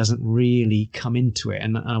age doesn't really come into it.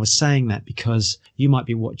 And I was saying that because you might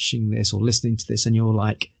be watching this or listening to this and you're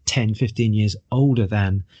like 10, 15 years older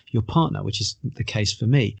than your partner, which is the case for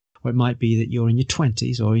me. Or it might be that you're in your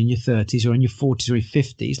 20s or in your 30s or in your 40s or your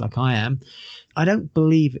 50s like I am. I don't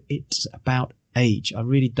believe it's about age. I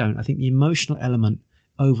really don't. I think the emotional element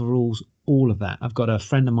overrules all of that. I've got a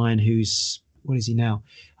friend of mine who's, what is he now?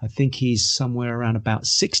 I think he's somewhere around about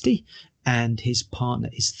 60 and his partner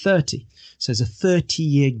is 30. So there's a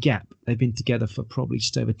 30-year gap. They've been together for probably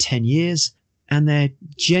just over 10 years and they're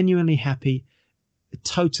genuinely happy,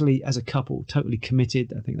 totally as a couple, totally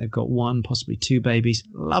committed. I think they've got 1, possibly 2 babies.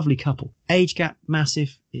 Lovely couple. Age gap,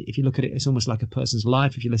 massive. If you look at it, it's almost like a person's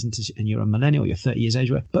life. If you listen to and you're a millennial, you're 30 years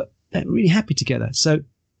age, but they're really happy together. So,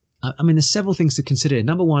 I mean, there's several things to consider.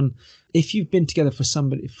 Number one, if you've been together for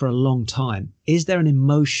somebody for a long time, is there an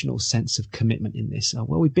emotional sense of commitment in this?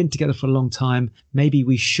 Well, we've been together for a long time. Maybe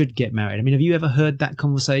we should get married. I mean, have you ever heard that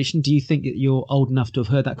conversation? Do you think that you're old enough to have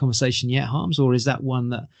heard that conversation yet, Harms? Or is that one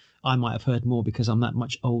that I might have heard more because I'm that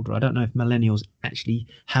much older? I don't know if millennials actually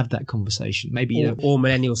have that conversation. Maybe or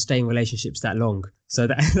millennials stay in relationships that long. So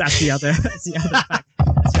that's the other fact.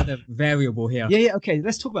 That's the the variable here. Yeah. Okay,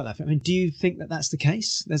 let's talk about that. I mean, do you think that that's the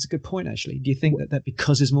case? That's a good point, actually. Do you think that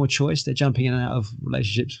because there's more choice, they're jumping in and out of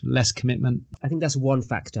relationships, less commitment? I think that's one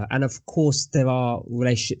factor. And of course, there are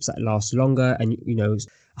relationships that last longer and,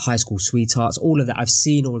 high school sweethearts, all of that. I've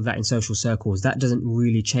seen all of that in social circles. That doesn't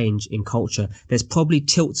really change in culture. There's probably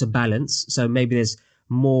tilt to balance. So maybe there's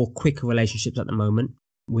more quicker relationships at the moment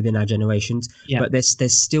within our generations. Yeah. But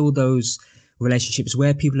there's still those relationships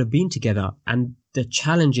where people have been together. And the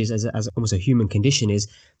challenge is, as almost a human condition, is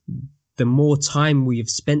the more time we have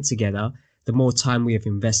spent together, the more time we have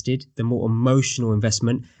invested, the more emotional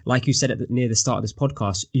investment. Like you said near the start of this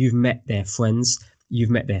podcast, you've met their friends, you've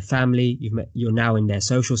met their family, you're now in their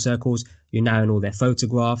social circles, you're now in all their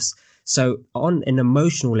photographs. So on an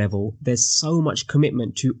emotional level, there's so much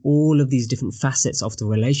commitment to all of these different facets of the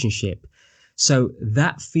relationship. So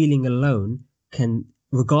that feeling alone can,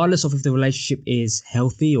 regardless of if the relationship is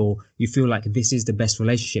healthy or you feel like this is the best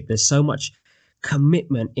relationship, there's so much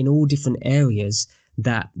commitment in all different areas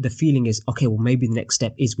that the feeling is, okay, well, maybe the next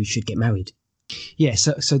step is we should get married. Yeah,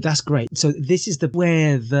 so that's great. So this is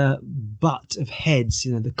where the butt of heads,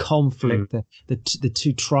 the conflict, the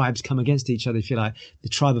two tribes come against each other, if you like, the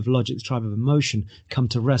tribe of logic, the tribe of emotion come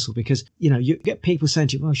to wrestle, because, you get people saying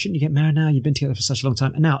to you, well, shouldn't you get married now? You've been together for such a long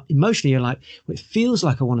time. And now emotionally, you're like, well, it feels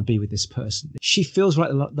like I want to be with this person. She feels like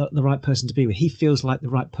the right person to be with. He feels like the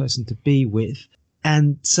right person to be with.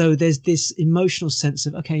 And so there's this emotional sense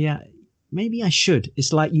of, okay, yeah, maybe I should.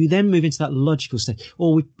 It's like you then move into that logical state.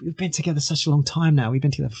 Or we've been together such a long time now. We've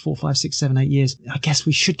been together for 4, 5, 6, 7, 8 years. I guess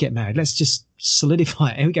we should get married. Let's just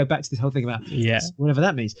solidify it. And we go back to this whole thing about whatever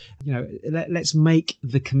that means. Let's make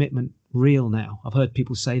the commitment real now. I've heard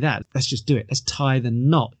people say that. Let's just do it. Let's tie the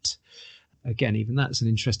knot. Again, even that's an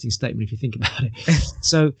interesting statement if you think about it.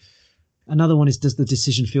 So another one is, does the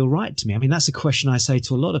decision feel right to me? I mean, that's a question I say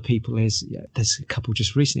to a lot of people is, there's a couple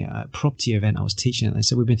just recently at a property event I was teaching, and they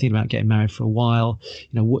said, we've been thinking about getting married for a while.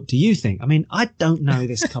 What do you think? I mean, I don't know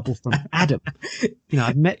this couple from Adam.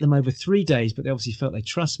 I've met them over 3 days, but they obviously felt they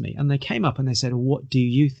trust me. And they came up and they said, what do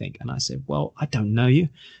you think? And I said, well, I don't know you.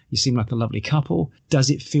 You seem like a lovely couple. Does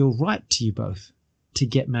it feel right to you both to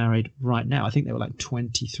get married right now? I think they were like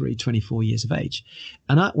 23, 24 years of age.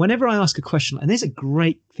 And whenever I ask a question, and there's a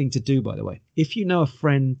great thing to do, by the way, if you know a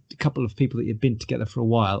friend, a couple of people that you've been together for a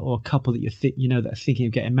while, or a couple that that are thinking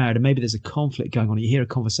of getting married, and maybe there's a conflict going on, you hear a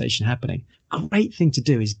conversation happening, great thing to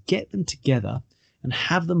do is get them together and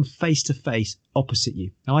have them face to face opposite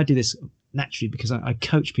you. Now, I do this naturally because I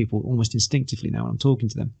coach people almost instinctively now when I'm talking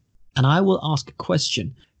to them. And I will ask a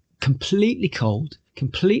question completely cold,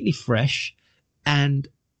 completely fresh, and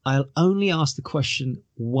I'll only ask the question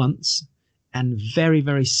once and very,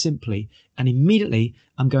 very simply. And immediately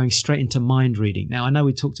I'm going straight into mind reading. Now, I know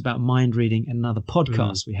we talked about mind reading in another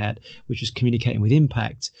podcast we had, which was Communicating with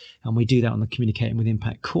Impact. And we do that on the Communicating with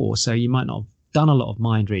Impact course. So you might not have done a lot of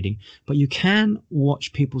mind reading, but you can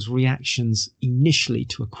watch people's reactions initially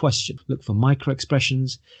to a question. Look for micro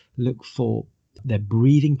expressions, look for their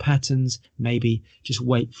breathing patterns, maybe just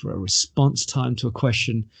wait for a response time to a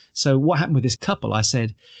question. So what happened with this couple? I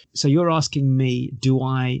said, so you're asking me,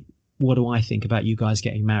 what do I think about you guys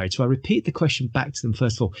getting married? So I repeat the question back to them,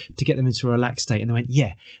 first of all, to get them into a relaxed state. And they went,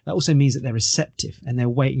 yeah. That also means that they're receptive and they're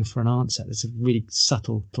waiting for an answer. That's a really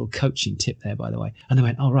subtle little coaching tip there, by the way. And they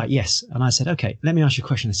went, oh, right, yes. And I said, okay, let me ask you a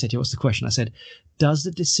question. They said, yeah, what's the question? I said, does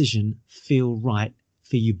the decision feel right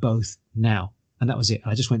for you both now? And that was it.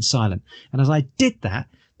 I just went silent. And as I did that,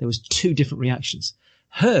 there was 2 different reactions.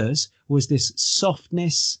 Hers was this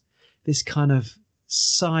softness, this kind of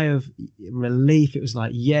sigh of relief. It was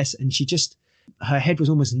like, yes. And her head was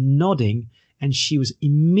almost nodding, and she was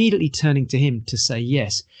immediately turning to him to say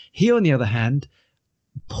yes. He, on the other hand,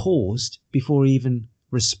 paused before he even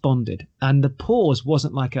responded. And the pause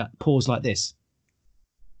wasn't like a pause like this.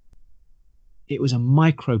 It was a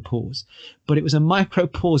micro pause, but it was a micro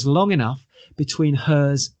pause long enough between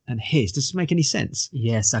hers and his. Does this make any sense?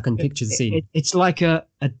 Yes, I can picture the scene. It's like a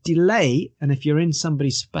delay. And if you're in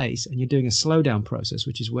somebody's space and you're doing a slowdown process,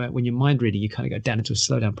 which is where when you're mind reading, you kind of go down into a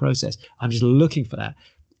slowdown process. I'm just looking for that.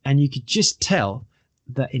 And you could just tell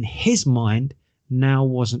that in his mind now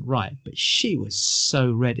wasn't right, but she was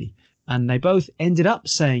so ready. And they both ended up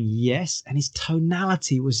saying yes. And his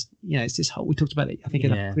tonality was, it's this whole, we talked about it, I think,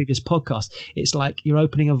 in a previous podcast. It's like you're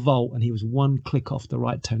opening a vault and he was one click off the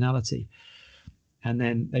right tonality. And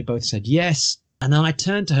then they both said yes. And then I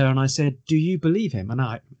turned to her and I said, do you believe him? And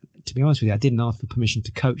to be honest with you, I didn't ask for permission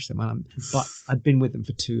to coach them. But I'd been with them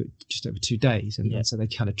for just over 2 days. And so they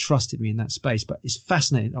kind of trusted me in that space. But it's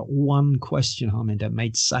fascinating. That one question, Harminder,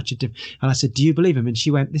 made such a difference. And I said, do you believe him? And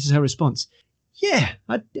she went, this is her response. Yeah,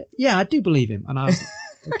 I do believe him. And I was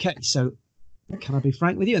okay, so can I be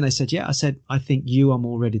frank with you? And they said, yeah. I said, I think you are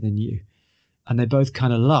more ready than you. And they both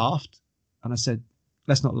kind of laughed. And I said,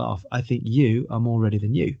 let's not laugh. I think you are more ready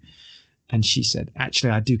than you. And she said,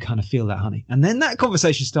 actually, I do kind of feel that, honey. And then that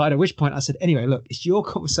conversation started, at which point I said, anyway, look, it's your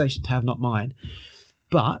conversation to have, not mine.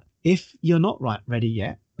 But if you're not ready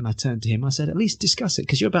yet, and I turned to him, I said, at least discuss it,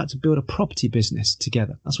 because you're about to build a property business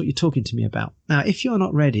together. That's what you're talking to me about. Now, if you're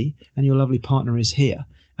not ready and your lovely partner is here,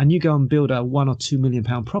 and you go and build a £1 or £2 million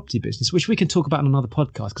property business, which we can talk about on another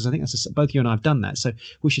podcast, because I think both you and I have done that. So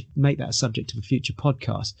we should make that a subject of a future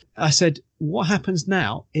podcast. I said, what happens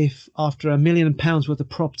now if after £1 million worth of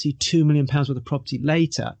property, £2 million worth of property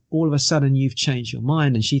later, all of a sudden you've changed your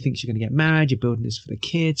mind and she thinks you're going to get married, you're building this for the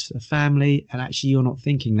kids, for the family, and actually you're not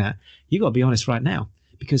thinking that. You've got to be honest right now,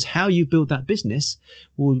 because how you build that business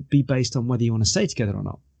will be based on whether you want to stay together or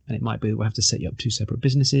not. And it might be that we'll have to set you up two separate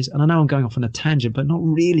businesses. And I know I'm going off on a tangent, but not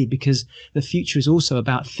really, because the future is also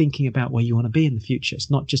about thinking about where you want to be in the future.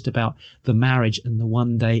 It's not just about the marriage and the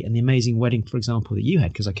one day and the amazing wedding, for example, that you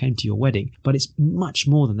had, because I came to your wedding. But it's much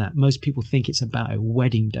more than that. Most people think it's about a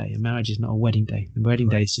wedding day. A marriage is not a wedding day. The wedding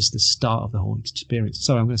day is just the start of the whole experience.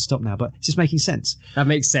 Sorry, I'm going to stop now, but it's just making sense. That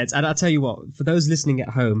makes sense. And I'll tell you what, for those listening at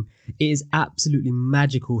home, it is absolutely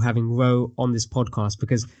magical having Ro on this podcast,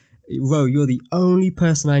 because Ro, you're the only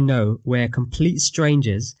person I know where complete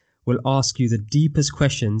strangers will ask you the deepest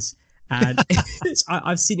questions. And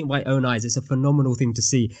I've seen it with my own eyes. It's a phenomenal thing to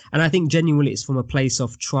see. And I think genuinely it's from a place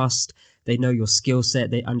of trust. They know your skill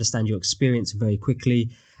set. They understand your experience very quickly.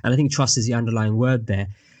 And I think trust is the underlying word there.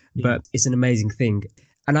 Yeah. But it's an amazing thing.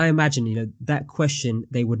 And I imagine, that question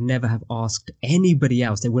they would never have asked anybody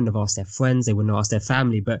else. They wouldn't have asked their friends. They wouldn't have asked their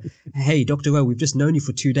family. But hey, Dr. Ro, we've just known you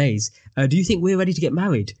for 2 days. Do you think we're ready to get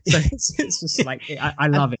married? So it's just like, I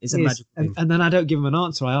love it. It's a magic thing. And then I don't give them an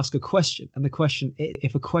answer. I ask a question. And the question,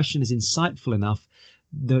 if a question is insightful enough,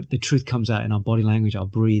 the truth comes out in our body language, our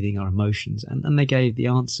breathing, our emotions. And they gave the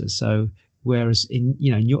answer. So whereas in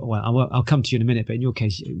your, well, I'll come to you in a minute, but in your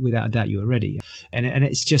case, without a doubt, you were ready. And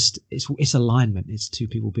it's just, it's alignment. It's two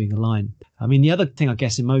people being aligned. I mean, the other thing, I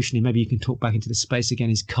guess, emotionally, maybe you can talk back into the space again,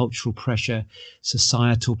 is cultural pressure,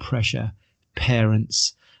 societal pressure,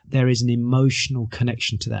 parents. There is an emotional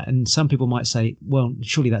connection to that. And some people might say, well,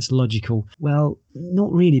 surely that's logical. Well,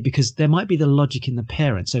 not really, because there might be the logic in the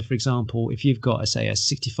parents. So, for example, if you've got, say, a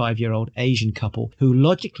 65-year-old Asian couple who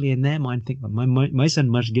logically in their mind think, well, my son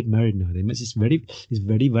must get married now. It's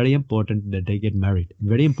very, very important that they get married.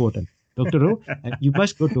 Very important. Dr. Ro, you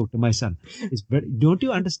must go talk to my son. Don't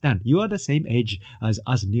you understand? You are the same age as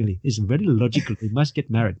us nearly. It's very logical. They must get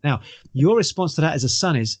married. Now, your response to that as a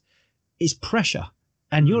son is pressure.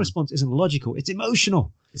 And your response isn't logical. It's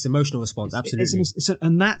emotional. It's emotional response. Absolutely.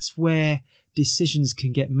 And that's where decisions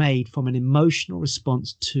can get made from an emotional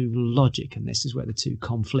response to logic. And this is where the two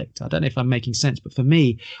conflict. I don't know if I'm making sense, but for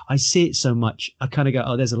me, I see it so much. I kind of go,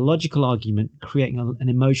 oh, there's a logical argument creating an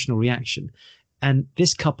emotional reaction. And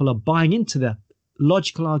this couple are buying into the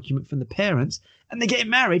logical argument from the parents, and they're getting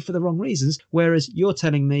married for the wrong reasons. Whereas you're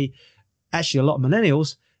telling me, actually, a lot of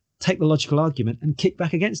millennials take the logical argument and kick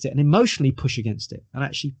back against it and emotionally push against it, and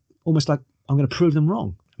actually almost like, I'm going to prove them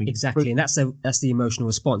wrong. Exactly. And that's the emotional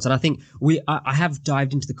response. And I think I have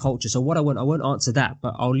dived into the culture. So what I won't answer that,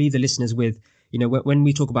 but I'll leave the listeners with, when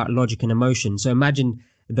we talk about logic and emotion. So imagine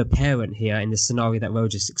the parent here in the scenario that Ro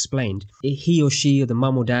just explained. He or she or the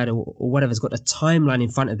mum or dad or whatever's got a timeline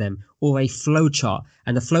in front of them or a flow chart.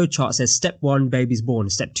 And the flow chart says step 1, baby's born.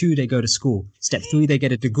 Step 2, they go to school. Step 3, they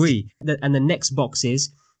get a degree. And the next box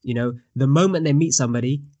is, the moment they meet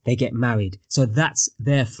somebody, they get married. So that's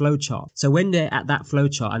their flow chart. So when they're at that flow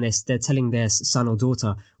chart and they're telling their son or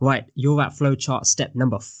daughter, right, you're at flow chart step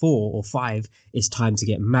number 4 or 5, it's time to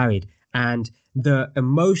get married. And the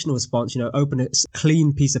emotional response, open a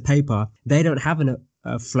clean piece of paper, they don't have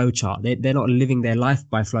a flow chart. They're not living their life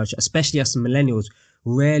by flow chart, especially us millennials.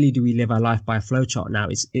 Rarely do we live our life by a flow chart now.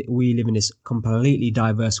 We live in this completely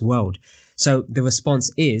diverse world. So the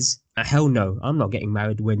response is, hell no, I'm not getting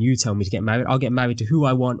married when you tell me to get married. I'll get married to who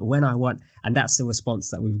I want, when I want. And that's the response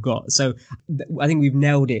that we've got. So I think we've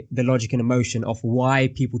nailed it, the logic and emotion of why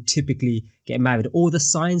people typically get married, or the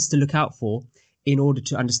signs to look out for in order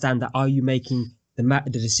to understand that, are you making the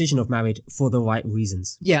decision of marriage for the right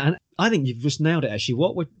reasons? Yeah, and I think you've just nailed it, actually.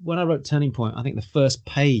 When I wrote Turning Point, I think the first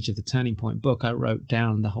page of the Turning Point book, I wrote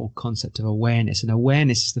down the whole concept of awareness. And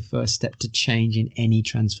awareness is the first step to change in any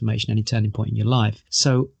transformation, any turning point in your life.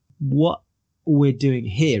 So what we're doing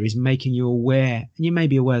here is making you aware, and you may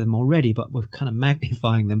be aware of them already, but we're kind of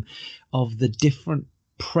magnifying them, of the different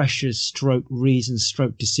pressures, stroke reasons,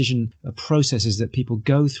 stroke decision processes that people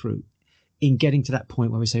go through in getting to that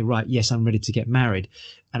point where we say, right, yes, I'm ready to get married.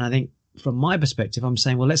 And I think from my perspective, I'm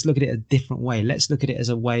saying, well, let's look at it a different way. Let's look at it as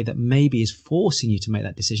a way that maybe is forcing you to make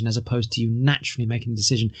that decision as opposed to you naturally making the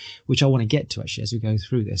decision, which I want to get to actually as we go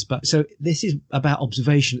through this. But so this is about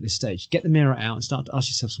observation at this stage. Get the mirror out and start to ask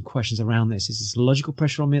yourself some questions around this. Is this logical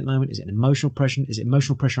pressure on me at the moment? Is it an emotional pressure? Is it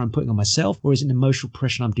emotional pressure I'm putting on myself? Or is it an emotional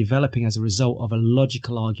pressure I'm developing as a result of a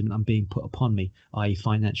logical argument I'm being put upon me, i.e.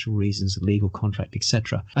 financial reasons, legal contract,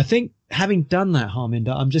 etc. I think having done that,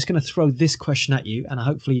 Harminder, I'm just going to throw this question at you and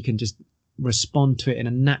hopefully you can just respond to it in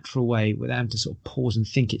a natural way without having to sort of pause and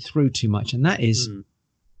think it through too much. And that is,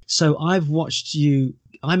 so I've watched you,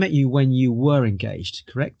 I met you when you were engaged,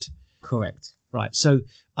 correct? Correct. Right. So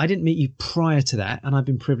I didn't meet you prior to that, and I've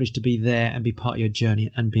been privileged to be there and be part of your journey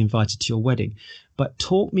and be invited to your wedding. But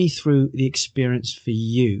talk me through the experience for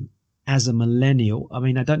you as a millennial. I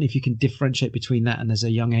mean, I don't know if you can differentiate between that and as a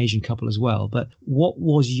young Asian couple as well, but what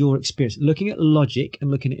was your experience looking at logic and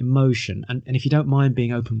looking at emotion? And if you don't mind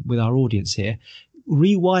being open with our audience here,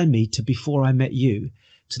 rewind me to before I met you,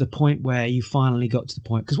 to the point where you finally got to the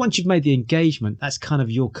point, because once you've made the engagement, that's kind of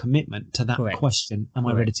your commitment to that question, am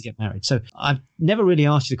I ready to get married? So I've never really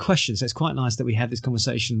asked you the question, so it's quite nice that we had this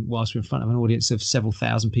conversation whilst we're in front of an audience of several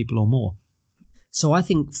thousand people or more. So I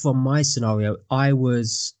think from my scenario, I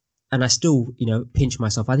was, and I still, pinch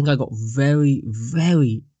myself, I think I got very,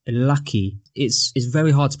 very lucky. It's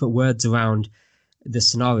very hard to put words around the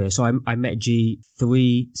scenario. So I met G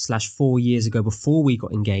 3/4 years ago before we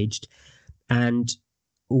got engaged, and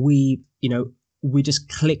we just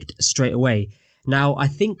clicked straight away. Now, I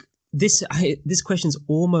think this question's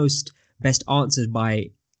almost best answered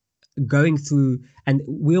by going through, and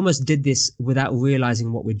we almost did this without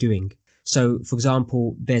realizing what we're doing. So, for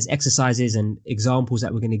example, there's exercises and examples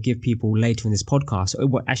that we're going to give people later in this podcast,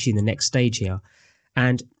 or actually in the next stage here.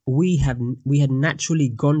 And we had naturally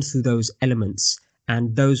gone through those elements.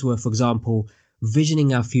 And those were, for example,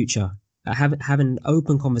 visioning our future, having an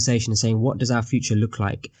open conversation and saying, what does our future look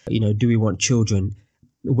like? Do we want children?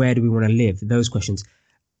 Where do we want to live? Those questions.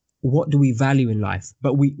 What do we value in life?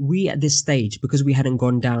 But we at this stage, because we hadn't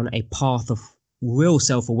gone down a path of real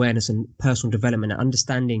self-awareness and personal development and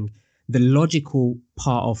understanding the logical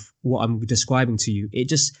part of what I'm describing to you,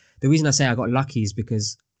 the reason I say I got lucky is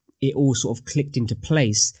because it all sort of clicked into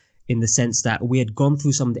place in the sense that we had gone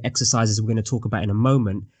through some of the exercises we're going to talk about in a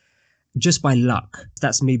moment just by luck.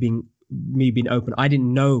 That's me being open. I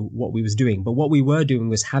didn't know what we was doing, but what we were doing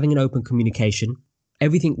was having an open communication.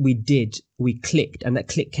 Everything we did, we clicked, and that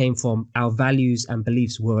click came from our values and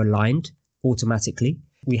beliefs were aligned automatically.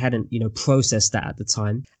 We hadn't, processed that at the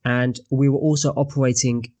time. And we were also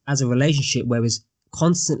operating as a relationship where it was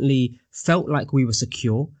constantly felt like we were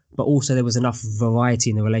secure, but also there was enough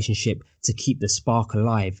variety in the relationship to keep the spark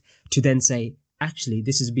alive, to then say, actually,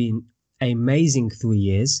 this has been an amazing 3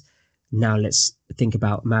 years. Now let's think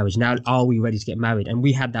about marriage. Now, are we ready to get married? And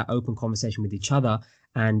we had that open conversation with each other.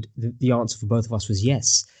 And the answer for both of us was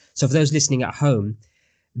yes. So for those listening at home,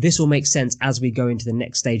 this will make sense as we go into the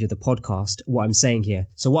next stage of the podcast, what I'm saying here.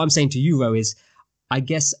 So what I'm saying to you, Ro, is I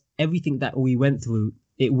guess everything that we went through,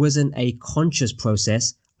 it wasn't a conscious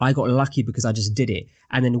process. I got lucky because I just did it.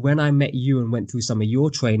 And then when I met you and went through some of your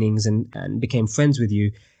trainings and became friends with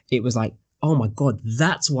you, it was like, oh my God,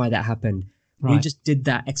 that's why that happened. Right. We just did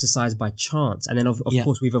that exercise by chance. And then of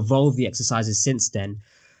course, we've evolved the exercises since then.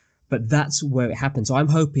 But that's where it happened. So I'm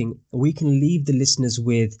hoping we can leave the listeners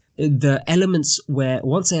with the elements where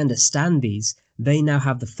once they understand these, they now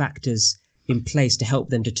have the factors in place to help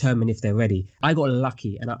them determine if they're ready. I got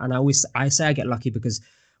lucky, and I say I get lucky because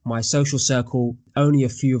my social circle, only a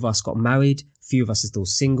few of us got married, few of us are still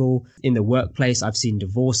single. In the workplace, I've seen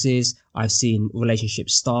divorces, I've seen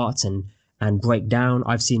relationships start and break down.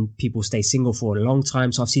 I've seen people stay single for a long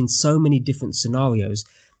time. So I've seen so many different scenarios.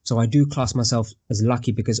 So I do class myself as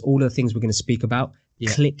lucky because all of the things we're going to speak about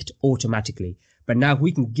clicked automatically. But now if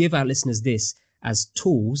we can give our listeners this as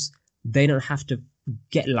tools, they don't have to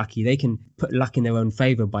get lucky. They can put luck in their own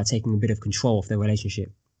favor by taking a bit of control of their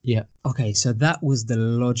relationship. Yeah. Okay, so that was the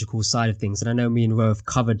logical side of things. And I know me and Ro have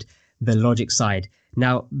covered the logic side.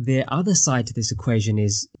 Now, the other side to this equation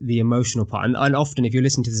is the emotional part. And often if you're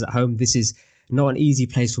listening to this at home, this is not an easy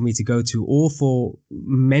place for me to go to or for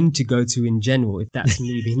men to go to in general, if that's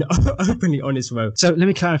me being openly honest, Ro. So let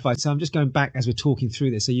me clarify. So I'm just going back as we're talking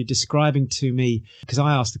through this. So you're describing to me, because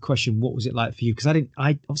I asked the question, what was it like for you? Because I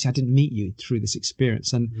didn't meet you through this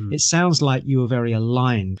experience. And it sounds like you were very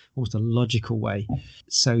aligned, almost a logical way.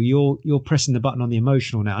 So you're pressing the button on the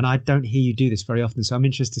emotional now. And I don't hear you do this very often. So I'm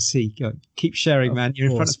interested to see. Keep sharing, man.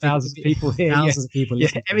 You're in front of thousands of people here. Thousands of people. Yeah,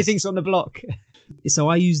 everything's on the block. So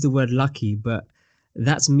I use the word lucky, but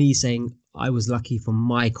that's me saying I was lucky from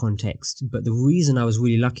my context, but the reason I was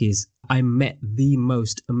really lucky is I met the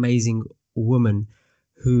most amazing woman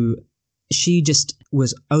who she just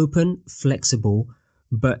was open, flexible,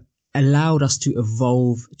 but allowed us to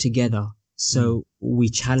evolve together. So we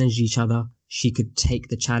challenged each other. She could take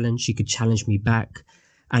the challenge. She could challenge me back.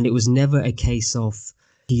 And it was never a case of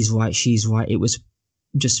he's right, she's right. It was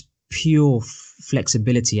just pure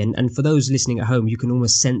flexibility. And for those listening at home, you can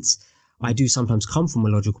almost sense I do sometimes come from a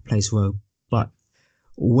logical place, Ro, but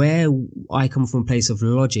where I come from a place of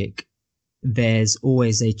logic, there's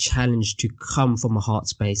always a challenge to come from a heart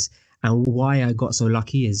space. And why I got so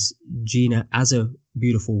lucky is Gina, as a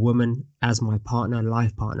beautiful woman, as my partner,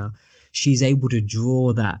 life partner, she's able to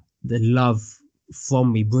draw the love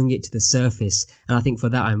from me, bring it to the surface. And I think for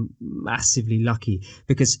that, I'm massively lucky,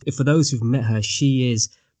 because for those who've met her, she is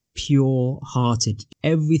pure hearted.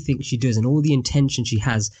 Everything she does and all the intention she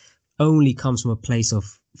has only comes from a place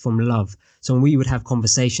from love. So when we would have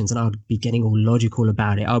conversations and I would be getting all logical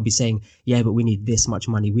about it, I would be saying, yeah, but we need this much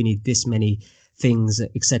money. We need this many things,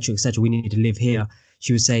 etc., etc. We need to live here.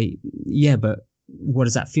 She would say, yeah, but what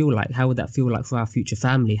does that feel like? How would that feel like for our future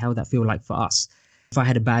family? How would that feel like for us? If I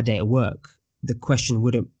had a bad day at work, the question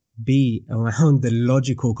wouldn't be around the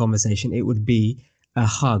logical conversation. It would be a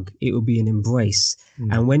hug. It would be an embrace.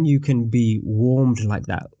 And when you can be warmed like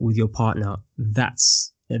that with your partner,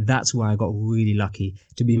 that's where I got really lucky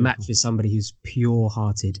to be matched with somebody who's pure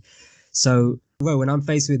hearted. So when I'm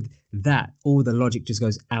faced with that, all the logic just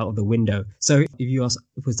goes out of the window. So if you was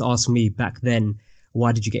to ask me back then,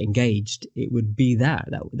 why did you get engaged? It would be that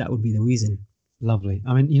would be the reason. Lovely.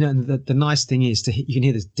 I mean, you know, the nice thing is you can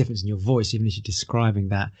hear the difference in your voice even as you're describing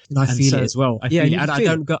that. And I feel it as well.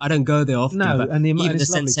 I don't go there often. No, but and even the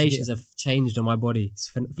sensations have changed on my body. It's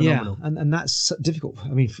phenomenal. Yeah, and that's difficult. I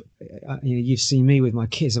mean, you've seen me with my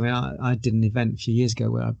kids. I mean, I did an event a few years ago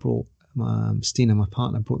where I brought Stina, my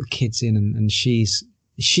partner, brought the kids in, and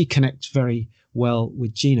she connects very well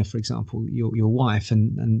with Gina, for example, your wife,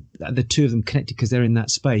 and the two of them connected because they're in that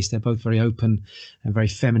space. They're both very open and very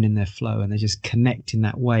feminine in their flow, and they just connect in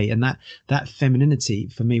that way. And that femininity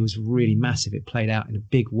for me was really massive. It played out in a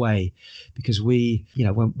big way because we, you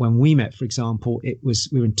know, when we met, for example, we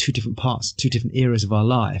were in two different parts, two different eras of our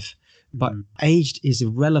life, but age is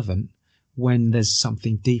irrelevant when there's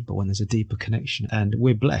something deeper, when there's a deeper connection. And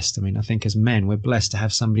we're blessed. I mean, I think as men, we're blessed to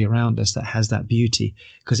have somebody around us that has that beauty,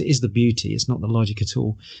 because it is the beauty. It's not the logic at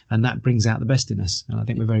all. And that brings out the best in us. And I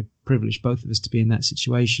think we're very privileged, both of us, to be in that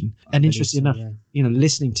situation. And interesting enough, you know,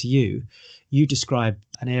 listening to you describe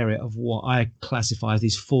an area of what I classify as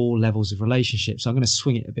these 4 levels of relationships. So I'm going to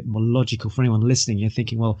swing it a bit more logical for anyone listening. You're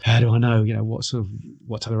thinking, well, how do I know, you know, what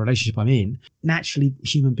type of relationship I'm in? Naturally,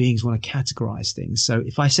 human beings want to categorize things. So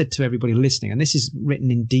if I said to everybody listening, and this is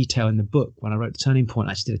written in detail in the book when I wrote The Turning Point,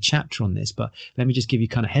 I actually did a chapter on this, but let me just give you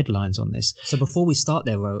kind of headlines on this. So before we start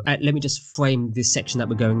there, Ro, let me just frame this section that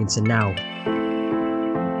we're going into now.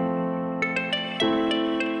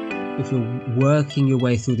 If you're working your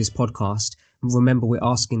way through this podcast, remember we're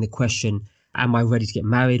asking the question, am I ready to get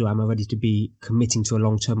married, or am I ready to be committing to a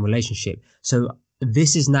long-term relationship? So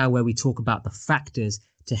this is now where we talk about the factors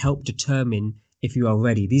to help determine if you are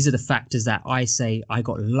ready. These are the factors that I say I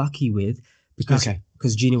got lucky with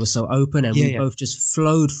because Gina was so open, and we both just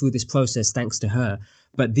flowed through this process thanks to her.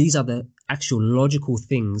 But these are the actual logical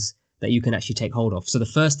things that you can actually take hold of. So the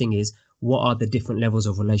first thing is, what are the different levels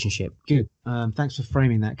of relationship? Good. Thanks for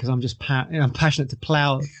framing that, because I'm just I'm passionate to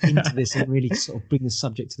plow into this and really sort of bring the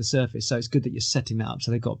subject to the surface. So it's good that you're setting that up.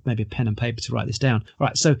 So they've got maybe a pen and paper to write this down. All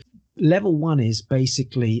right. So level 1 is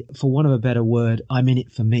basically, for want of a better word, I'm in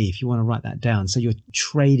it for me, if you want to write that down. So you're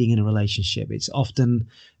trading in a relationship. It's often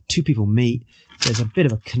 2 people meet. There's a bit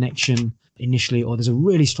of a connection initially, or there's a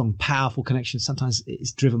really strong, powerful connection. Sometimes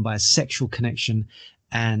it's driven by a sexual connection,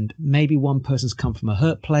 and maybe one person's come from a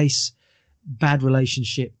hurt place, bad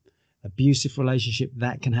relationship, abusive relationship,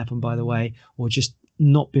 that can happen, by the way, or just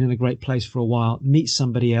not been in a great place for a while, meet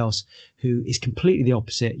somebody else who is completely the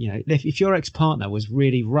opposite. You know, if your ex-partner was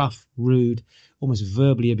really rough, rude, almost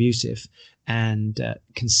verbally abusive, and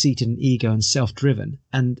conceited and ego and self-driven,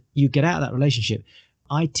 and you get out of that relationship,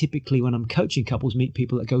 I typically, when I'm coaching couples, meet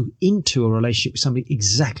people that go into a relationship with somebody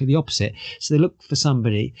exactly the opposite. So they look for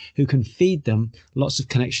somebody who can feed them lots of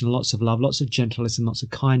connection, lots of love, lots of gentleness, and lots of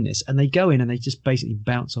kindness. And they go in and they just basically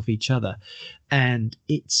bounce off each other. And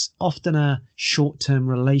it's often a short-term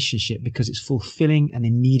relationship because it's fulfilling an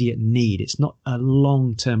immediate need. It's not a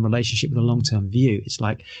long-term relationship with a long-term view. It's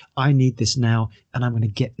like, I need this now, and I'm going to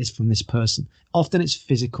get this from this person. Often it's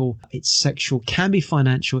physical, it's sexual, can be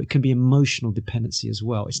financial, it can be emotional dependency as as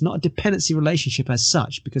well. It's not a dependency relationship as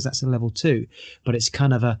such, because that's a level 2, but it's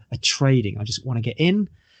kind of a trading. I just want to get in,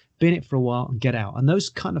 be in it for a while and get out. And those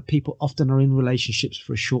kind of people often are in relationships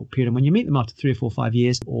for a short period. And when you meet them after 3 or 4 or 5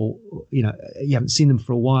 years, or, you know, you haven't seen them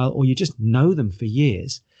for a while, or you just know them for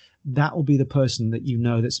years, that will be the person that you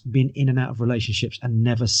know that's been in and out of relationships and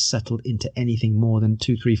never settled into anything more than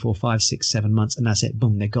 2, 3, 4, 5, 6, 7 months. And that's it.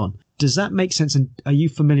 Boom, they're gone. Does that make sense? And are you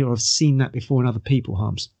familiar or have seen that before in other people,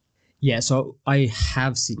 Harms? Yeah, so I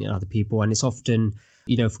have seen it in other people, and it's often,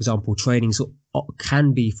 you know, for example, trading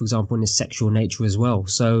can be, for example, in a sexual nature as well.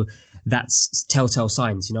 So that's telltale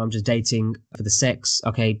signs. You know, I'm just dating for the sex.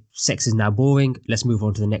 Okay, sex is now boring. Let's move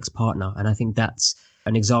on to the next partner. And I think that's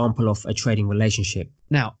an example of a trading relationship.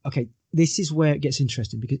 Now, okay, this is where it gets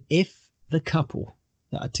interesting, because if the couple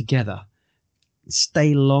that are together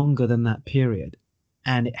stay longer than that period,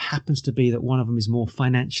 and it happens to be that one of them is more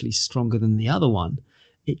financially stronger than the other one,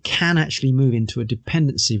 it can actually move into a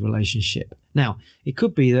dependency relationship. Now, it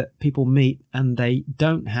could be that people meet and they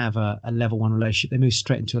don't have a level 1 relationship. They move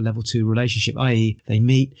straight into a level 2 relationship, i.e. they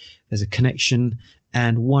meet, there's a connection,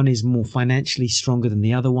 and one is more financially stronger than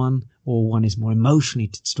the other one, or one is more emotionally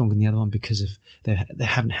stronger than the other one because of they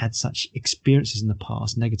haven't had such experiences in the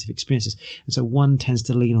past, negative experiences. And so one tends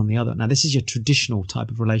to lean on the other. Now, this is your traditional type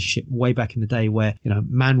of relationship way back in the day where, you know,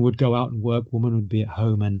 man would go out and work, woman would be at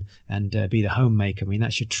home and be the homemaker. I mean,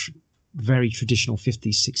 that's your very traditional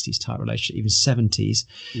 50s, 60s type relationship, even 70s.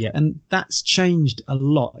 Yeah. And that's changed a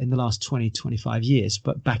lot in the last 20, 25 years.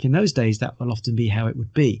 But back in those days, that will often be how it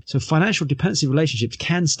would be. So financial dependency relationships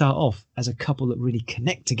can start off as a couple that really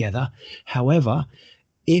connect together. However,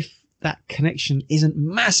 if that connection isn't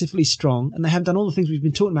massively strong and they haven't done all the things we've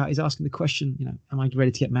been talking about, is asking the question, you know, am I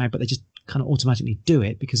ready to get married? But they just kind of automatically do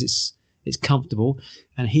it because it's comfortable.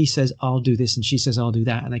 And he says, I'll do this. And she says, I'll do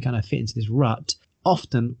that. And they kind of fit into this rut.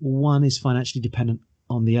 Often one is financially dependent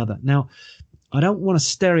on the other. Now, I don't want to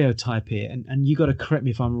stereotype here, and you got to correct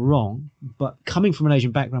me if I'm wrong, but coming from an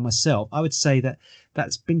Asian background myself, I would say that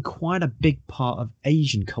that's been quite a big part of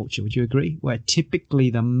Asian culture. Would you agree? Where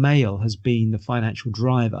typically the male has been the financial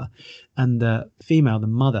driver and the female, the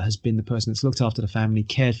mother, has been the person that's looked after the family,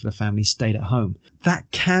 cared for the family, stayed at home. That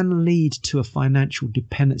can lead to a financial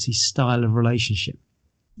dependency style of relationship.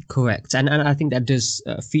 Correct. And I think that does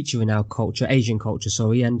feature in our culture, Asian culture,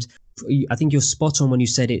 sorry. And I think you're spot on when you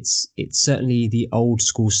said it's certainly the old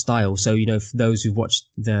school style. So, you know, for those who've watched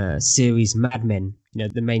the series Mad Men, you know,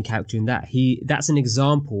 the main character in that's an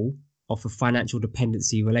example of a financial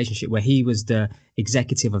dependency relationship where he was the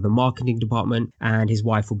executive of the marketing department and his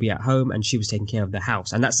wife would be at home and she was taking care of the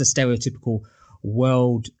house. And that's the stereotypical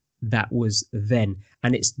world that was then.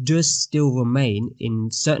 And it does still remain in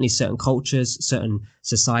certainly certain cultures, certain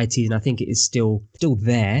societies, and I think it is still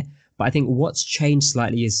there. But I think what's changed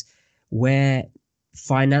slightly is where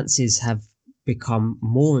finances have become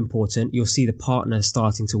more important, you'll see the partner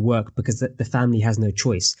starting to work because the family has no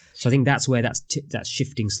choice. So I think that's where that's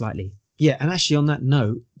shifting slightly. Yeah, and actually on that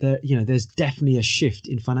note, there's definitely a shift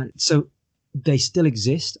in finance. So they still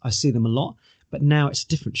exist. I see them a lot. But now it's a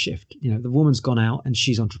different shift. You know, the woman's gone out and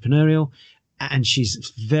she's entrepreneurial and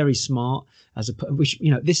she's very smart which, you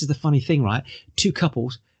know, this is the funny thing, right? Two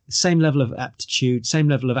couples, same level of aptitude, same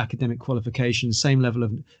level of academic qualification, same level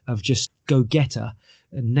of just go-getter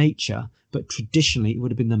nature. But traditionally, it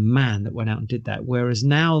would have been the man that went out and did that. Whereas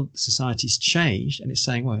now society's changed and it's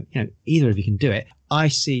saying, well, you know, either of you can do it. I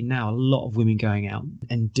see now a lot of women going out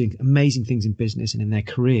and doing amazing things in business and in their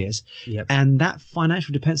careers. Yep. And that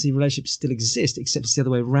financial dependency relationship still exists, except it's the other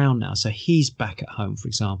way around now. So he's back at home, for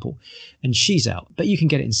example, and she's out. But you can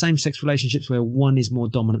get it in same-sex relationships where one is more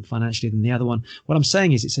dominant financially than the other one. What I'm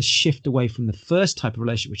saying is it's a shift away from the first type of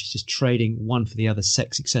relationship, which is just trading one for the other,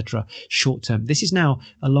 sex, etc., short-term. This is now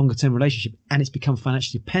a longer-term relationship and it's become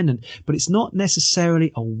financially dependent. But it's not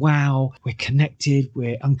necessarily a wow, we're connected,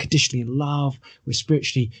 we're unconditionally in love, we're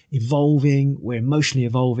spiritually evolving, we're emotionally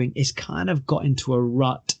evolving. It's kind of got into a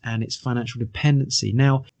rut and it's financial dependency.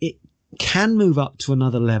 Now, it can move up to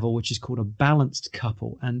another level, which is called a balanced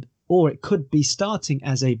couple, or it could be starting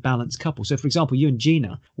as a balanced couple. So, for example, you and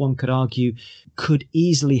Gina, one could argue, could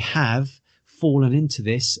easily have fallen into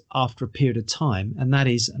this after a period of time. And that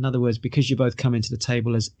is, in other words, because you both come into the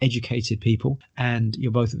table as educated people and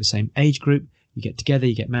you're both of the same age group, you get together,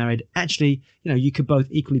 you get married. Actually, you know, you could both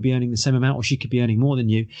equally be earning the same amount or she could be earning more than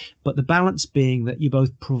you. But the balance being that you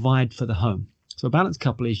both provide for the home. So a balanced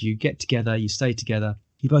couple is you get together, you stay together,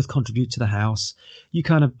 You both contribute to the house. You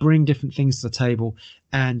kind of bring different things to the table,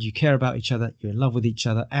 and you care about each other. You're in love with each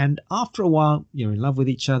other. And after a while, you're in love with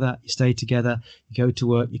each other. You stay together. You go to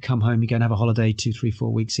work. You come home. You go and have a holiday 2, 3,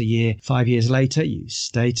 4 weeks a year. 5 years later, you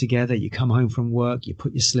stay together. You come home from work. You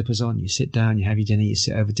put your slippers on. You sit down. You have your dinner. You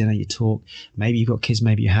sit over dinner. You talk. Maybe you've got kids.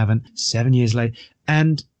 Maybe you haven't. 7 years later.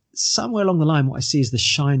 And somewhere along the line, what I see is the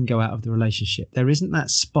shine go out of the relationship. There isn't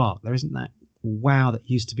that spark. There isn't that wow that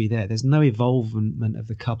used to be there. There's no evolvement of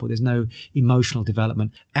the couple. There's no emotional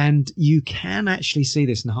development. And you can actually see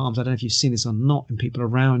this in Harms. I don't know if you've seen this or not in people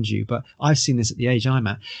around you, but I've seen this at the age I'm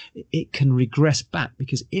at. It can regress back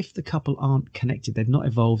because if the couple aren't connected, they've not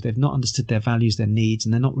evolved, they've not understood their values, their needs,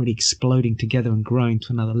 and they're not really exploding together and growing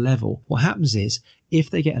to another level, what happens is if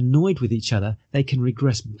they get annoyed with each other, they can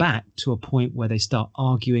regress back to a point where they start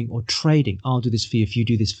arguing or trading. I'll do this for you if you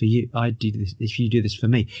do this for you. I do this if you do this for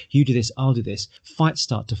me. You do this, I'll do this. Fights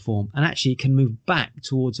start to form. And actually it can move back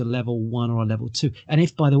towards a level 1 or a level 2. And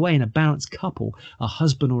if, by the way, in a balanced couple, a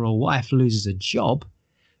husband or a wife loses a job,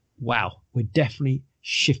 wow, we're definitely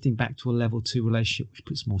shifting back to a level 2 relationship, which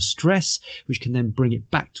puts more stress, which can then bring it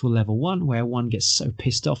back to a level 1 where one gets so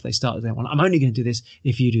pissed off they start saying, well, I'm only going to do this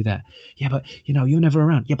if you do that. Yeah, but you're never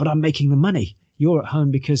around. Yeah, but I'm making the money. You're at home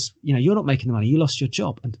because you're not making the money. You lost your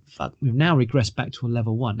job. And fuck, we've now regressed back to a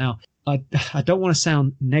level 1. Now I don't want to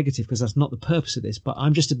sound negative because that's not the purpose of this, but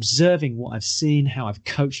I'm just observing what I've seen, how I've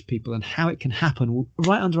coached people, and how it can happen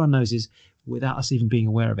right under our noses without us even being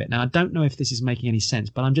aware of it. Now, I don't know if this is making any sense,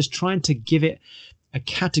 but I'm just trying to give it a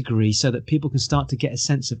category so that people can start to get a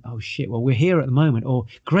sense of, oh shit, well, we're here at the moment, or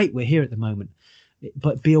great, we're here at the moment,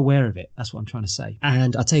 but be aware of it. That's what I'm trying to say.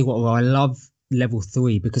 And I'll tell you what, well, I love level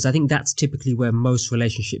 3 because I think that's typically where most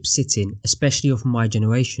relationships sit in, especially of my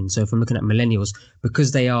generation. So if I'm looking at millennials,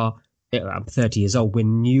 because I'm 30 years old, we're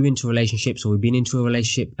new into relationships, or we've been into a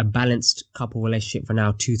relationship, a balanced couple relationship for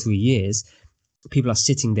now 2-3 years. People are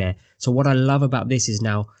sitting there. So what I love about this is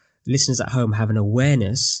now listeners at home have an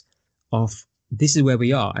awareness of this is where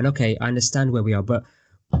we are. And okay, I understand where we are, but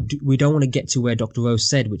we don't want to get to where Dr. Rose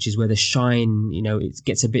said, which is where the shine, it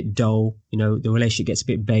gets a bit dull, the relationship gets a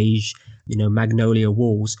bit beige, magnolia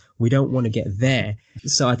walls. We don't want to get there.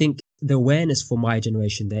 So I think the awareness for my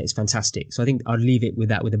generation there is fantastic. So I think I'll leave it with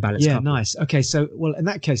that, with a balanced couple. Nice. Okay, so, well, in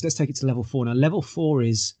that case, let's take it to level 4. Now, level 4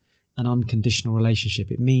 is an unconditional relationship.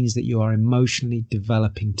 It means that you are emotionally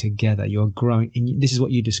developing together. You're growing. And this is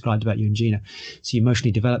what you described about you and Gina. So you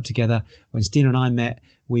emotionally developed together. When Stina and I met,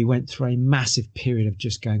 we went through a massive period of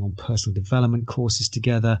just going on personal development courses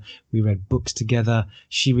together. We read books together.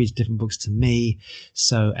 She reads different books to me,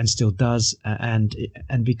 and still does. And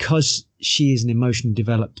because she is an emotionally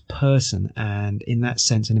developed person, and in that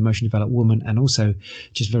sense, an emotionally developed woman, and also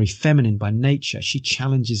just very feminine by nature, she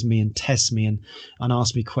challenges me and tests me and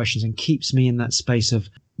asks me questions and keeps me in that space of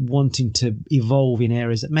wanting to evolve in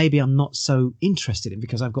areas that maybe I'm not so interested in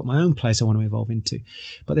because I've got my own place I want to evolve into.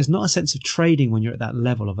 But there's not a sense of trading when you're at that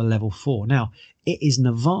level of a level 4. Now, it is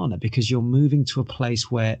nirvana because you're moving to a place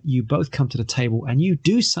where you both come to the table and you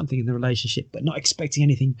do something in the relationship, but not expecting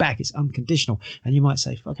anything back. It's unconditional. And you might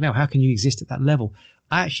say, fucking hell, how can you exist at that level?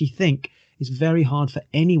 I actually think it's very hard for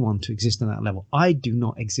anyone to exist at that level. I do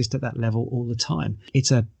not exist at that level all the time. It's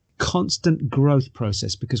a constant growth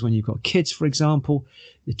process because when you've got kids, for example,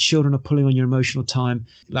 the children are pulling on your emotional time.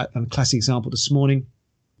 Like a classic example this morning,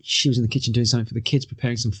 she was in the kitchen doing something for the kids,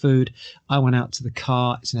 preparing some food. I went out to the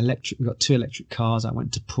car. It's an electric. We've got 2 electric cars. I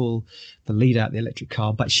went to pull the lead out of the electric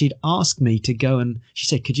car, but she'd asked me to go, and she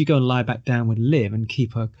said, could you go and lie back down with Liv and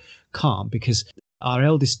keep her calm? Because our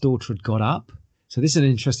eldest daughter had got up. So this is an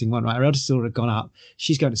interesting one, right? Our eldest daughter had gone up.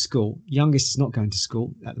 She's going to school. Youngest is not going to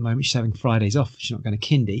school at the moment. She's having Fridays off. She's not going to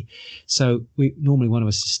kindy. So normally one of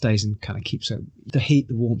us just stays and kind of keeps her, the heat,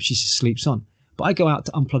 the warmth, she just sleeps on. But I go out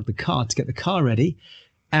to unplug the car to get the car ready.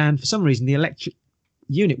 And for some reason, the electric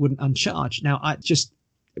unit wouldn't uncharge. Now,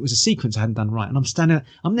 it was a sequence I hadn't done right. And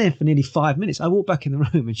I'm there for nearly 5 minutes. I walk back in the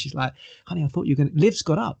room and she's like, honey, I thought you were going to, Liv's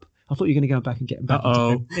got up. I thought you were going to go back and get him back.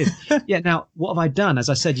 Yeah. Now, what have I done? As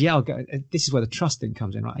I said, yeah, I'll go. This is where the trust thing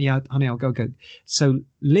comes in, right? Yeah, honey, I'll go. So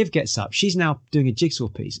Liv gets up. She's now doing a jigsaw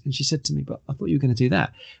piece. And she said to me, but I thought you were going to do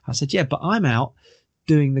that. I said, yeah, but I'm out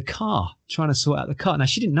doing the car, trying to sort out the car. Now,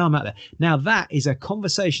 she didn't know I'm out there. Now, that is a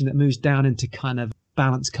conversation that moves down into kind of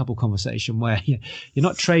balanced couple conversation where you're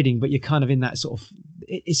not trading, but you're kind of in that sort of,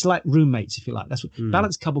 it's like roommates, if you like. That's what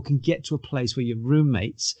balanced couple can get to, a place where you're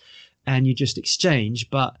roommates and you just exchange,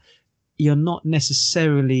 but you're not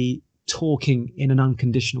necessarily talking in an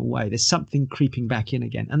unconditional way. There's something creeping back in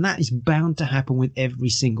again. And that is bound to happen with every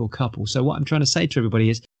single couple. So what I'm trying to say to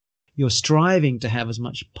everybody is you're striving to have as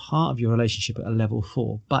much part of your relationship at a level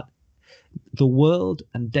 4, but The world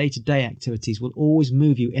and day-to-day activities will always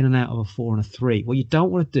move you in and out of a 4 and a 3. What you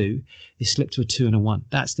don't want to do is slip to a 2 and a 1.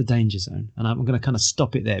 That's the danger zone. And I'm going to kind of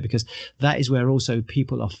stop it there, because that is where also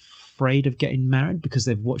people are afraid of getting married, because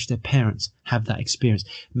they've watched their parents have that experience.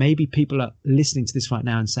 Maybe people are listening to this right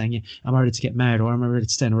now and saying, yeah, I'm ready to get married, or I'm ready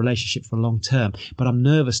to stay in a relationship for a long term, but I'm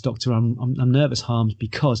nervous, doctor. I'm nervous, Harms,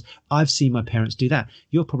 because I've seen my parents do that.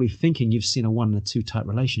 You're probably thinking you've seen a 1 and a 2 type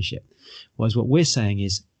relationship. Whereas what we're saying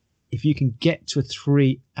is, if you can get to a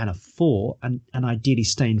 3 and a 4, and ideally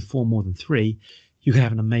stay in 4 more than 3, you can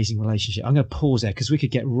have an amazing relationship. I'm going to pause there, because we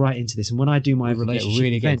could get right into this. And when I do my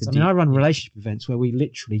relationship events, I run relationship events where we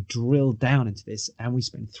literally drill down into this, and we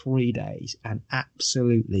spend 3 days and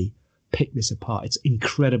absolutely pick this apart. It's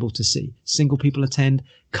incredible to see. Single people attend,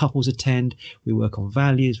 couples attend. We work on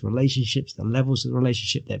values, relationships, the levels of the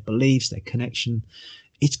relationship, their beliefs, their connection.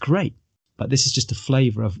 It's great. But this is just a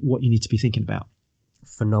flavor of what you need to be thinking about.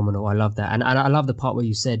 Phenomenal. I love that. And I love the part where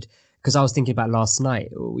you said, because I was thinking about last night,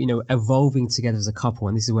 evolving together as a couple.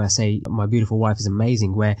 And this is where I say my beautiful wife is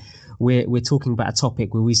amazing, where we're talking about a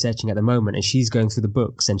topic we're researching at the moment, and she's going through the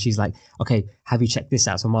books, and she's like, okay, have you checked this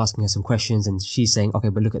out? So I'm asking her some questions, and she's saying, okay,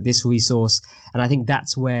 but look at this resource. And I think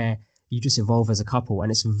that's where you just evolve as a couple. And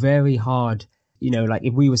it's very hard, like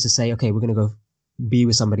if we was to say, okay, we're going to go be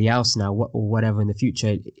with somebody else now, or whatever in the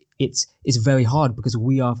future, it's very hard, because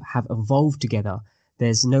we have evolved together.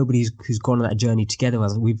 There's nobody who's gone on that journey together,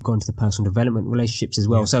 as we've gone to the personal development relationships as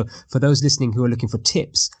well. Yeah. So for those listening who are looking for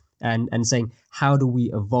tips and saying, how do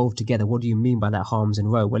we evolve together? What do you mean by that, Harms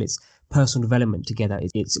and Ro? Well, it's personal development together.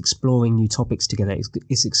 It's exploring new topics together.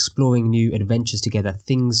 It's exploring new adventures together,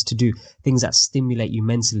 things to do, things that stimulate you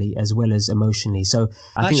mentally as well as emotionally. So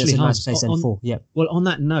I think that's a nice place to end for. Yeah. Well, on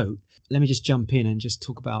that note, let me just jump in and just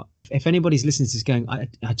talk about, if anybody's listening to this going, I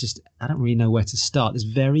don't really know where to start. There's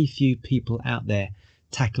very few people out there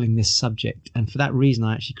tackling this subject, and for that reason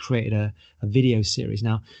I actually created a video series.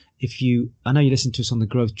 Now, I know you listen to us on the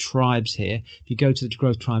Growth Tribes here. If you go to the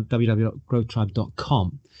Growth Tribe,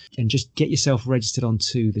 www.growthtribe.com, and just get yourself registered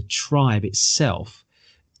onto the tribe itself,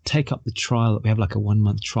 take up the trial. We have like a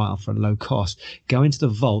 1-month trial for a low cost. Go into the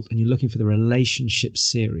vault, and you're looking for the relationship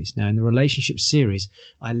series. Now, in the relationship series,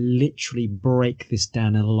 I literally break this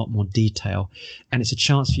down in a lot more detail, and it's a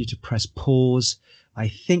chance for you to press pause. I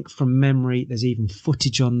think from memory, there's even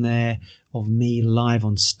footage on there of me live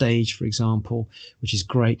on stage, for example, which is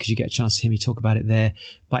great because you get a chance to hear me talk about it there.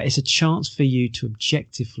 But it's a chance for you to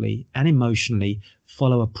objectively and emotionally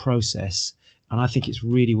follow a process. And I think it's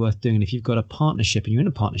really worth doing. If you've got a partnership and you're in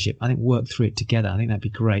a partnership, I think work through it together. I think that'd be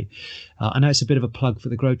great. I know it's a bit of a plug for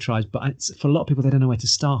the Growth Tribes, but for a lot of people, they don't know where to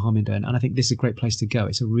start, Harminder. And I think this is a great place to go.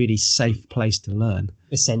 It's a really safe place to learn.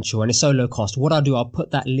 Essential. And it's so low cost. What I'll do, I'll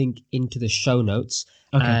put that link into the show notes.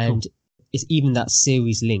 Okay, and cool. It's even that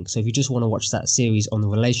series link. So if you just want to watch that series on the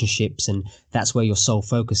relationships and that's where your sole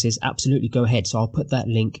focus is, absolutely go ahead. So I'll put that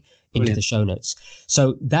link into the show notes.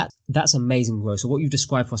 So that's amazing, Ro. So what you've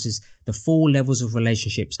described for us is the 4 levels of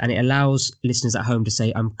relationships, and it allows listeners at home to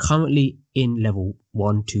say, I'm currently in level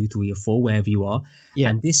 1, 2, 3, or 4, wherever you are. Yeah.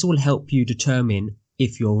 And this will help you determine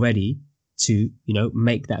if you're ready to,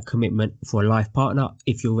 make that commitment for a life partner,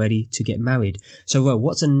 if you're ready to get married. So, Ro,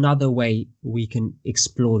 what's another way we can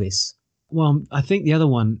explore this? Well, I think the other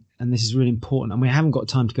one, and this is really important, and we haven't got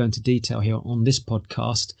time to go into detail here on this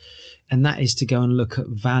podcast, and that is to go and look at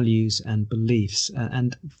values and beliefs.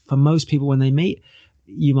 And for most people, when they meet,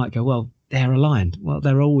 you might go, well, they're aligned. Well,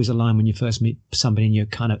 they're always aligned when you first meet somebody, and you're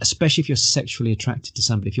kind of, especially if you're sexually attracted to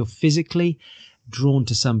somebody, if you're physically drawn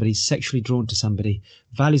to somebody, sexually drawn to somebody,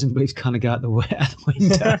 values and beliefs kind of go out the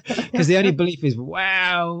window, because the only belief is,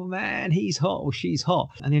 wow, man, he's hot or she's hot,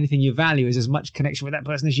 and the only thing you value is as much connection with that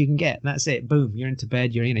person as you can get, and that's it. Boom, you're into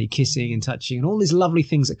bed, you're kissing and touching and all these lovely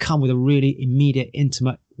things that come with a really immediate,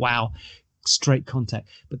 intimate, wow, straight contact.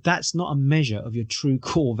 But that's not a measure of your true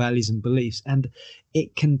core values and beliefs, and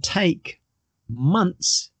it can take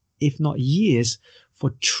months, if not years, for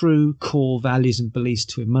true core values and beliefs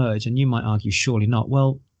to emerge. And you might argue, surely not.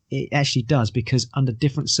 Well, it actually does, because under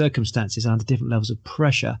different circumstances, under different levels of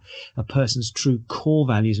pressure, a person's true core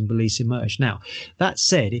values and beliefs emerge. Now, that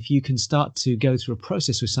said, if you can start to go through a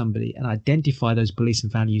process with somebody and identify those beliefs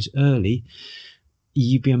and values early,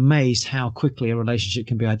 you'd be amazed how quickly a relationship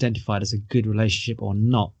can be identified as a good relationship or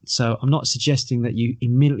not. So I'm not suggesting that you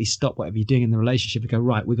immediately stop whatever you're doing in the relationship and go,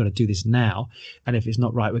 right, we've got to do this now. And if it's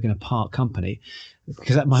not right, we're going to part company.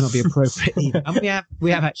 because that might not be appropriate either. And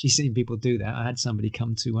we have actually seen people do that. I had somebody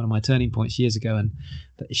come to one of my turning points years ago, and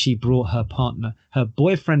she brought her partner, her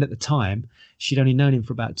boyfriend at the time. She'd only known him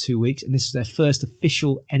for about 2 weeks, and this was their first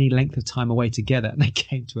official any length of time away together. And they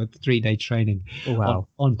came to a 3-day training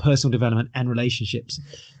on personal development and relationships.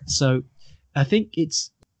 So I think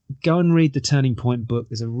it's, go and read the Turning Point book.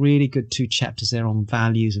 There's a really good 2 chapters there on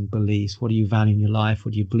values and beliefs. What do you value in your life?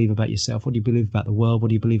 What do you believe about yourself? What do you believe about the world? What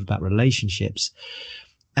do you believe about relationships?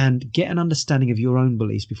 And get an understanding of your own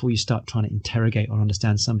beliefs before you start trying to interrogate or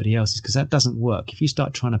understand somebody else's, because that doesn't work. If you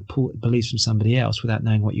start trying to pull beliefs from somebody else without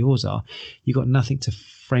knowing what yours are, you've got nothing to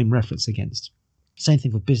frame reference against. Same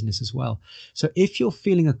thing for business as well. So if you're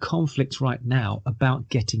feeling a conflict right now about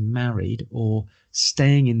getting married or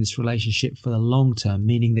staying in this relationship for the long term,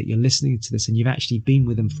 meaning that you're listening to this and you've actually been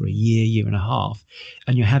with them for a year and a half,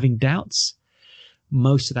 and you're having doubts,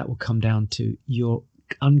 most of that will come down to you're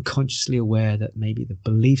unconsciously aware that maybe the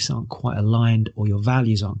beliefs aren't quite aligned or your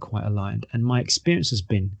values aren't quite aligned. And my experience has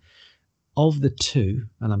been, of the two,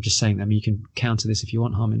 and I'm just saying that, I mean, you can counter this if you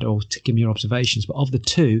want, Harminder, or to give me your observations, but of the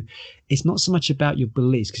two, it's not so much about your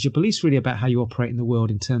beliefs, because your beliefs are really about how you operate in the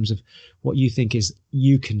world in terms of what you think is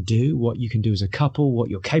you can do, what you can do as a couple, what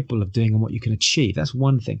you're capable of doing, and what you can achieve. That's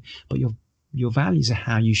one thing. But your values are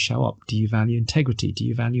how you show up. Do you value integrity? Do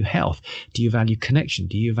you value health? Do you value connection?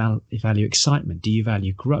 Do you value excitement? Do you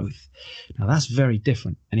value growth? Now, that's very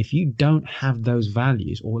different. And if you don't have those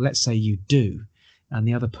values, or let's say you do, and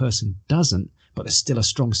the other person doesn't, but there's still a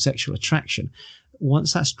strong sexual attraction,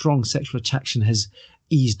 once that strong sexual attraction has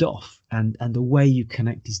eased off and the way you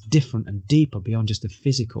connect is different and deeper beyond just the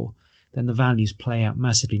physical, then the values play out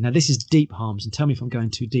massively. Now, this is deep, Harms, and tell me if I'm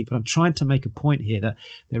going too deep, but I'm trying to make a point here that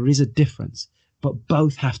there is a difference, but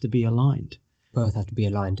both have to be aligned. Both have to be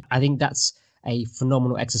aligned. I think that's a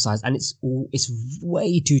phenomenal exercise, and it's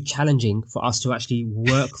way too challenging for us to actually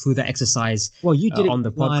work through that exercise. Well, you did it on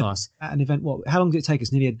the podcast at an event. How long did it take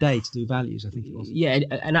us? Nearly a day to do values, I think it was. Yeah,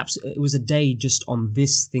 and it was a day just on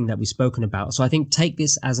this thing that we've spoken about. So I think take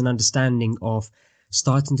this as an understanding of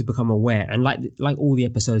starting to become aware, and like all the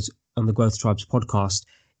episodes on the Growth Tribes podcast,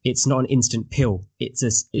 it's not an instant pill. It's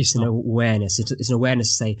an awareness. It's an awareness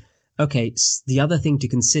to say, okay, the other thing to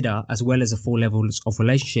consider, as well as the 4 levels of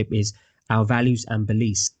relationship, is our values and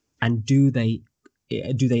beliefs, and do they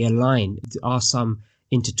align? Are some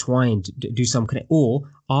intertwined? Do some connect, or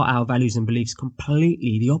are our values and beliefs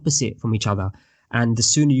completely the opposite from each other? And the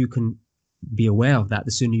sooner you can be aware of that,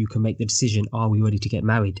 the sooner you can make the decision, are we ready to get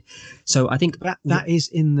married? So I think that is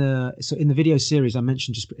in the video series I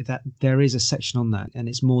mentioned, just that there is a section on that, and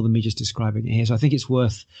it's more than me just describing it here. So I think it's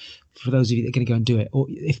worth, for those of you that are going to go and do it, or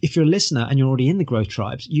if you're a listener and you're already in the Growth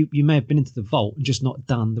Tribes, you may have been into the vault and just not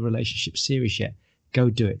done the relationship series yet. Go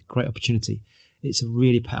do it. Great opportunity. It's a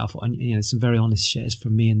really powerful, and some very honest shares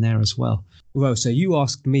from me in there as well. Well, so you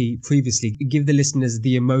asked me previously, give the listeners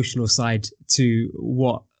the emotional side to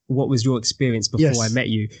what was your experience before I met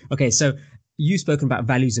you. Okay, so you've spoken about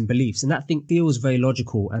values and beliefs, and that thing feels very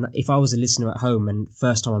logical. And if I was a listener at home and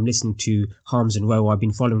first time I'm listening to Harms and Ro, I've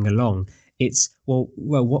been following along, it's, well,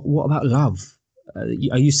 what about love? Are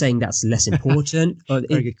you saying that's less important?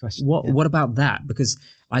 Very good question. What about that? Because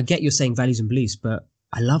I get you're saying values and beliefs, but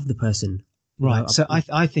I love the person. Right. So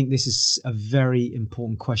I think this is a very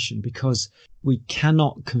important question, because we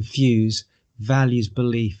cannot confuse values,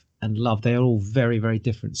 belief, and love. They are all very, very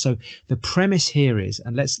different. So the premise here is,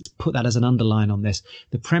 and let's put that as an underline on this,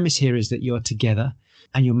 the premise here is that you're together,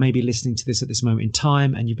 and you're maybe listening to this at this moment in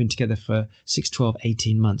time, and you've been together for 6, 12,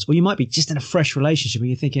 18 months. Or you might be just in a fresh relationship and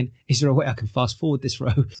you're thinking, is there a way I can fast forward this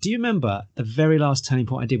row? Do you remember the very last turning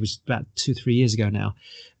point I did, which was about 2-3 years ago now?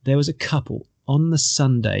 There was a couple on the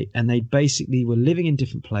Sunday, and they basically were living in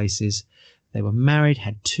different places. They were married,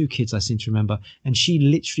 had 2 kids, I seem to remember, and she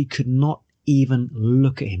literally could not even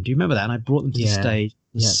look at him. Do you remember that? And I brought them to the stage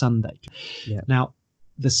on Sunday. Yeah. Now,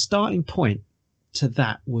 the starting point to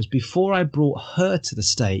that was before I brought her to the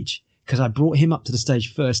stage, because I brought him up to the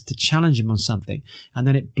stage first to challenge him on something, and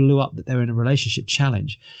then it blew up that they were in a relationship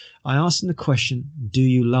challenge. I asked him the question, do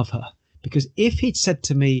you love her? Because if he'd said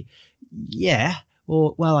to me, yeah,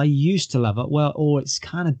 or, well, I used to love her, well, or it's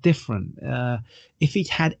kind of different. If he'd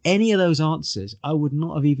had any of those answers, I would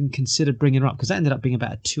not have even considered bringing her up, because that ended up being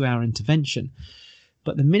about a 2-hour intervention.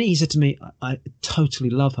 But the minute he said to me, I totally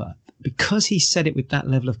love her, because he said it with that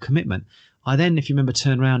level of commitment, I then, if you remember,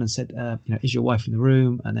 turned around and said, is your wife in the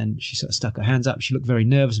room? And then she sort of stuck her hands up. She looked very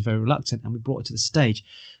nervous and very reluctant, and we brought her to the stage.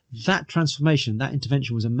 That transformation, that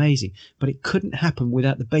intervention was amazing, but it couldn't happen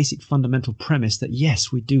without the basic fundamental premise that,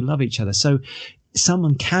 yes, we do love each other. So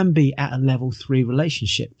someone can be at a level 3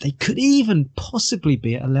 relationship. They could even possibly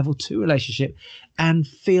be at a level 2 relationship and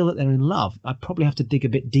feel that they're in love. I probably have to dig a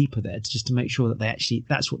bit deeper there just to make sure that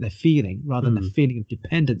that's what they're feeling rather than the feeling of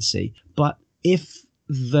dependency. But if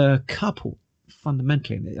the couple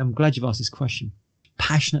fundamentally, I'm glad you've asked this question,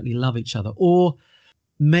 passionately love each other, or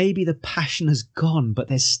maybe the passion has gone, but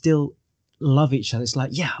they still love each other. It's like,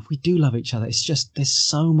 yeah, we do love each other. It's just there's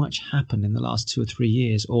so much happened in the last 2 or 3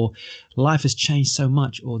 years, or life has changed so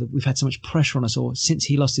much, or that we've had so much pressure on us, or since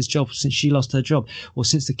he lost his job, since she lost her job, or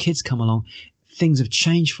since the kids come along, things have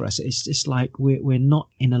changed for us. It's just like we're not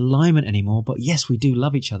in alignment anymore, but yes, we do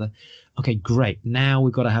love each other. Okay, great. Now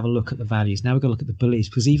we've got to have a look at the values. Now we've got to look at the beliefs,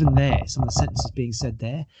 because even there, some of the sentences being said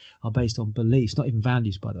there are based on beliefs, not even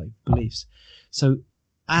values, by the way, beliefs. So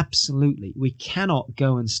absolutely, we cannot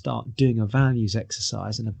go and start doing a values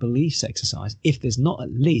exercise and a beliefs exercise if there's not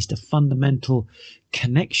at least a fundamental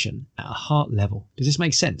connection at a heart level. Does this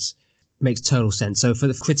make sense? Makes total sense. So for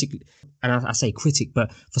the critic, and I say critic,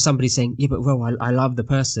 but for somebody saying, yeah, but well, I love the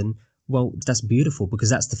person. Well, that's beautiful, because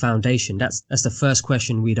that's the foundation. That's the first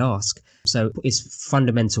question we'd ask. So it's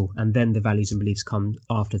fundamental, and then the values and beliefs come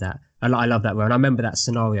after that. I love that, and I remember that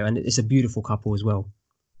scenario, and it's a beautiful couple as well.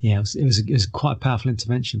 Yeah, it was quite a powerful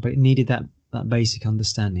intervention, but it needed that basic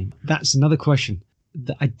understanding. That's another question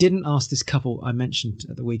that I didn't ask this couple I mentioned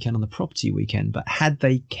at the weekend, on the property weekend, but had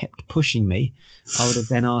they kept pushing me, I would have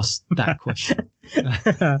then asked that question.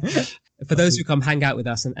 For those who come hang out with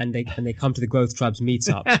us and they come to the Growth Tribes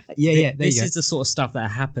meetup, this is the sort of stuff that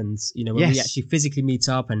happens, when we actually physically meet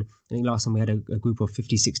up. And I think last time we had a group of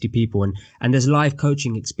 50, 60 people, and there's live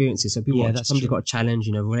coaching experiences. So people, somebody's got a challenge,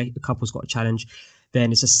 the couple's got a challenge,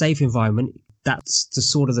 then it's a safe environment. That's the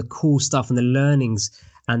sort of the cool stuff and the learnings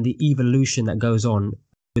and the evolution that goes on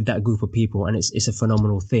with that group of people. And it's a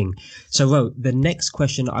phenomenal thing. So Ro, the next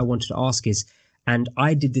question I wanted to ask is, and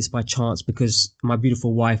I did this by chance because my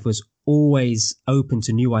beautiful wife was always open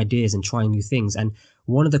to new ideas and trying new things. And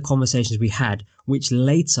one of the conversations we had, which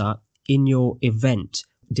later in your event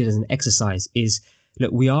did as an exercise, is,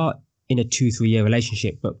 look, we are in a 2-3 year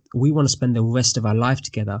relationship, but we want to spend the rest of our life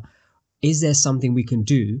together. Is there something we can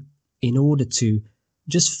do in order to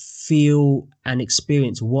just feel and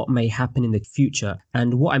experience what may happen in the future?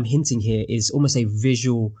 And what I'm hinting here is almost a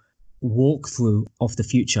visual walkthrough of the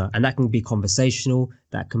future. And that can be conversational,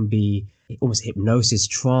 that can be almost hypnosis,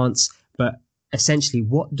 trance. But essentially,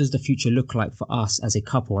 what does the future look like for us as a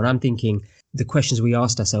couple? And I'm thinking the questions we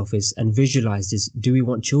asked ourselves is, and visualized is, do we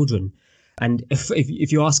want children? And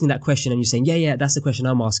if you're asking that question and you're saying, yeah, that's the question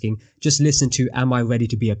I'm asking, just listen to Am I Ready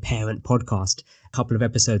to Be a Parent podcast a couple of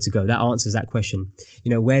episodes ago. That answers that question.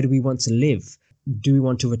 Where do we want to live? Do we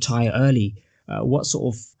want to retire early? What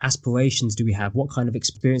sort of aspirations do we have? What kind of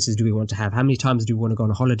experiences do we want to have? How many times do we want to go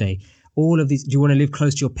on a holiday? All of these, do you want to live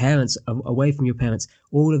close to your parents, away from your parents?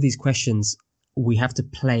 All of these questions we have to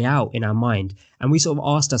play out in our mind. And we sort of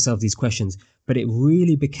asked ourselves these questions, but it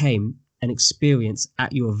really became an experience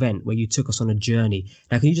at your event where you took us on a journey.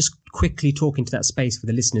 Now, can you just quickly talk into that space for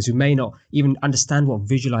the listeners who may not even understand what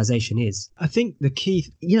visualization is? I think the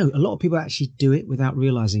key, a lot of people actually do it without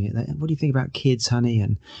realizing it. What do you think about kids, honey?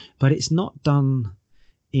 But it's not done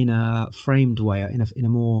in a framed way, in a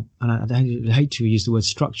more, and I hate to use the word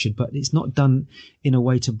structured, but it's not done in a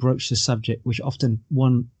way to broach the subject, which often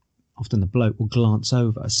the bloke will glance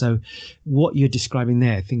over. So what you're describing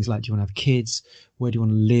there, things like, do you want to have kids? Where do you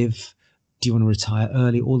want to live? Do you want to retire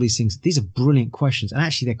early? All these things. These are brilliant questions. And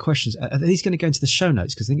actually, they're questions. Are these going to go into the show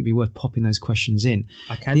notes? Because I think it'd be worth popping those questions in.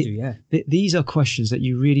 I can do, yeah. These are questions that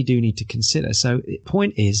you really do need to consider. So the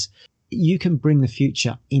point is, you can bring the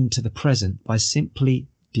future into the present by simply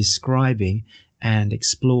describing and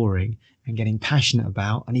exploring and getting passionate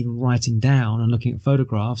about, and even writing down and looking at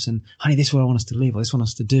photographs and, honey, this is where I want us to live, or this one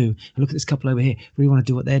us to do. And look at this couple over here. Really want to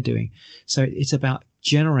do what they're doing. So it's about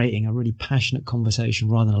generating a really passionate conversation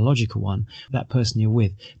rather than a logical one with that person you're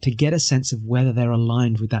with, to get a sense of whether they're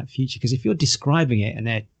aligned with that future. Because if you're describing it and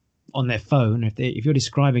they're on their phone, if you're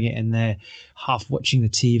describing it and they're half watching the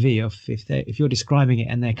TV, or if you're describing it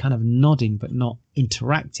and they're kind of nodding but not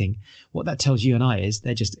interacting, what that tells you and I is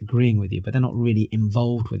they're just agreeing with you, but they're not really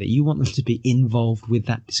involved with it. You want them to be involved with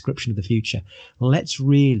that description of the future. Let's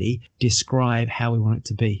really describe how we want it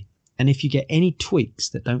to be. And if you get any tweaks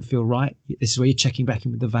that don't feel right, this is where you're checking back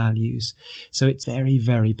in with the values. So it's very,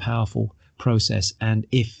 very powerful process. And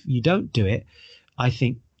if you don't do it, I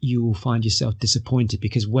think you will find yourself disappointed,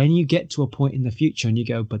 because when you get to a point in the future and you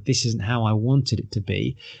go, but this isn't how I wanted it to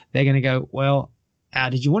be, they're going to go, well, how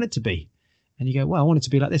did you want it to be? And you go, well, I want it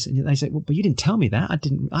to be like this. And they say, well, but you didn't tell me that.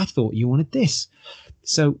 I thought you wanted this.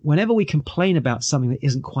 So whenever we complain about something that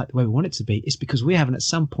isn't quite the way we want it to be, it's because we haven't at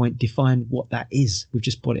some point defined what that is. We've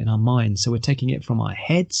just put it in our minds. So we're taking it from our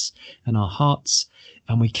heads and our hearts,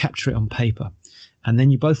 and we capture it on paper. And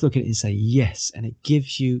then you both look at it and say, yes. And it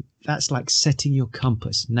gives you, that's like setting your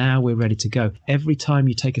compass. Now we're ready to go. Every time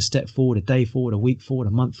you take a step forward, a day forward, a week forward,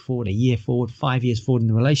 a month forward, a year forward, 5 years forward in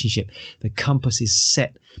the relationship, the compass is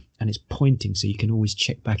set and it's pointing, so you can always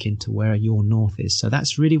check back into where your north is. So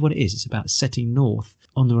that's really what it is. It's about setting north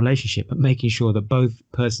on the relationship, but making sure that both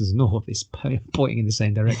persons' north is pointing in the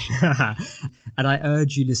same direction. And I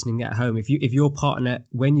urge you listening at home, if your partner,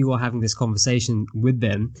 when you are having this conversation with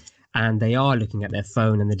them and they are looking at their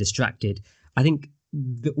phone and they're distracted, I think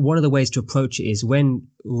one of the ways to approach it is when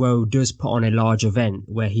Ro does put on a large event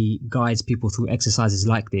where he guides people through exercises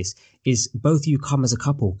like this, is both of you come as a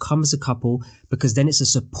couple, because then it's a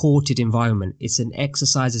supported environment. It's an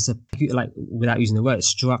exercise. It's like, without using the word,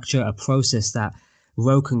 structure, a process that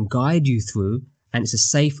Ro can guide you through, and it's a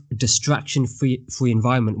safe, distraction-free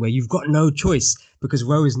environment where you've got no choice because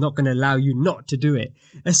Ro is not going to allow you not to do it.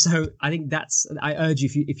 And so I think I urge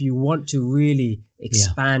you, if you want to really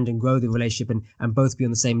expand and grow the relationship and both be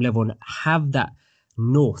on the same level and have that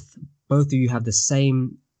north, both of you have the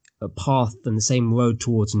same path and the same road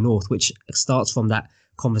towards north, which starts from that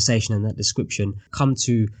conversation and that description. Come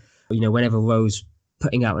to, whenever Ro's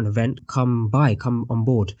putting out an event, come on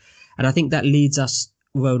board. And I think that leads us,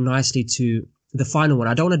 Ro, nicely to the final one.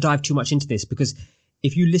 I don't want to dive too much into this because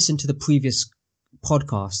if you listen to the previous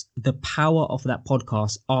podcast, the power of that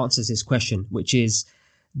podcast answers this question, which is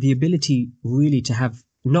the ability really to have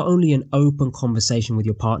not only an open conversation with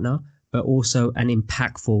your partner, but also an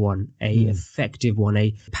impactful one, a effective one,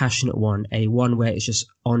 a passionate one, a one where it's just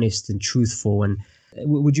honest and truthful. And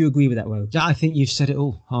would you agree with that, Ro? I think you've said it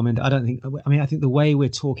all, Harmond. I think the way we're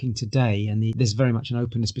talking today, and there's very much an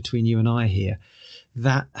openness between you and I here,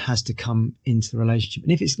 that has to come into the relationship.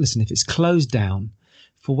 And if it's closed down,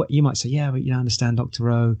 for what you might say, yeah, but you don't understand, Dr.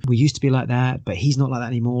 Ro, we used to be like that, but he's not like that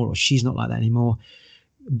anymore, or she's not like that anymore.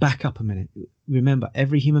 Back up a minute. Remember,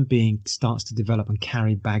 every human being starts to develop and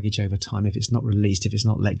carry baggage over time if it's not released, if it's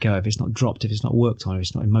not let go, if it's not dropped, if it's not worked on, if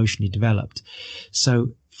it's not emotionally developed.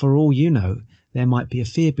 So for all you know, there might be a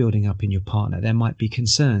fear building up in your partner. There might be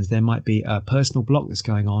concerns. There might be a personal block that's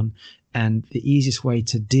going on. And the easiest way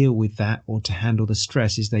to deal with that or to handle the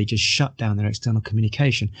stress is they just shut down their external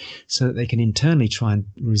communication so that they can internally try and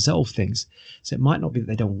resolve things. So it might not be that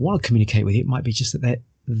they don't want to communicate with you. It might be just that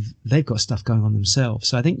they've got stuff going on themselves.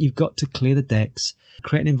 So I think you've got to clear the decks,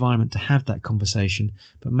 create an environment to have that conversation,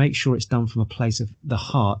 but make sure it's done from a place of the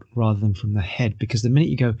heart rather than from the head. Because the minute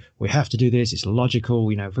you go, we have to do this, it's logical,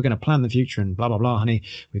 if we're going to plan the future and blah, blah, blah, honey,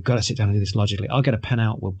 we've got to sit down and do this logically. I'll get a pen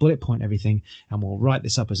out, we'll bullet point everything, and we'll write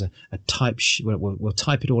this up as a type, we'll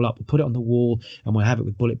type it all up, we'll put it on the wall, and we'll have it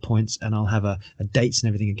with bullet points, and I'll have a dates and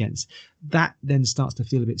everything against. That then starts to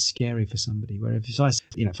feel a bit scary for somebody. Where if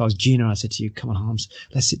I was Gina, I said to you, come on, Harms,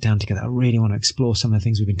 let's sit down together. I really want to explore some of the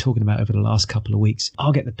things we've been talking about over the last couple of weeks.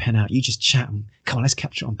 I'll get the pen out. You just chat and come on, let's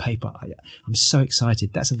capture it on paper. I'm so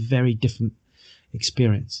excited. That's a very different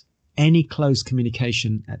experience. Any closed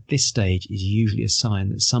communication at this stage is usually a sign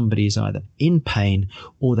that somebody is either in pain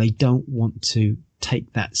or they don't want to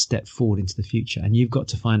take that step forward into the future. And you've got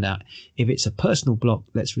to find out if it's a personal block,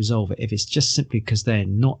 let's resolve it. If it's just simply because they're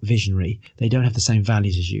not visionary, they don't have the same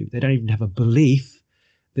values as you, they don't even have a belief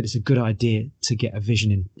that it's a good idea to get a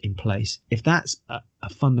vision in place. If that's a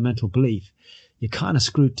fundamental belief, you're kind of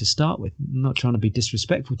screwed to start with. I'm not trying to be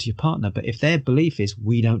disrespectful to your partner, but if their belief is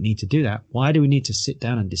we don't need to do that, why do we need to sit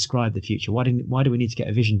down and describe the future? Why do we need to get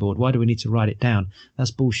a vision board? Why do we need to write it down?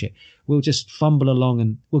 That's bullshit. We'll just fumble along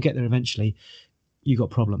and we'll get there eventually. You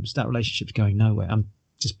got problems. That relationship's going nowhere. I'm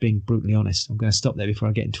just being brutally honest. I'm going to stop there before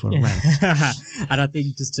I get into a rant. And I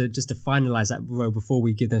think just to finalize that, Ro, before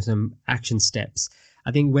we give them some action steps,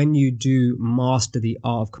 I think when you do master the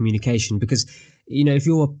art of communication, because, if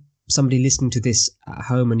you're somebody listening to this at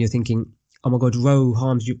home and you're thinking, oh my God, Ro,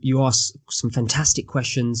 Harms, you ask some fantastic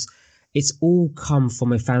questions. It's all come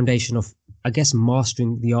from a foundation of, I guess,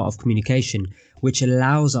 mastering the art of communication, which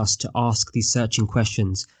allows us to ask these searching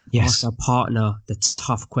questions, ask our partner the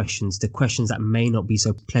tough questions, the questions that may not be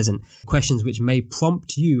so pleasant, questions which may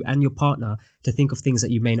prompt you and your partner to think of things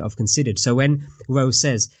that you may not have considered. So when Ro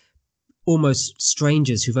says, almost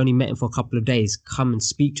strangers who've only met him for a couple of days come and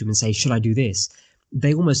speak to him and say, should I do this?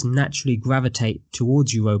 They almost naturally gravitate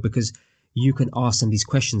towards you, Ro, because you can ask them these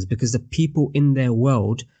questions, because the people in their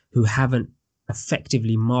world who haven't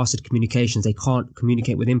effectively mastered communications, they can't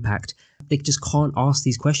communicate with impact, they just can't ask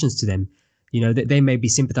these questions to them. They may be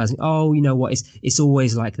sympathizing. Oh, you know what? It's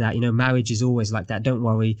always like that. Marriage is always like that. Don't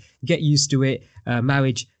worry. Get used to it.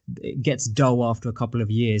 Marriage gets dull after a couple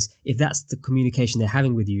of years. If that's the communication they're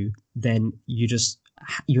having with you, then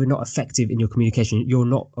you're not effective in your communication. You're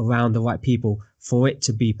not around the right people for it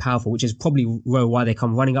to be powerful, which is probably why they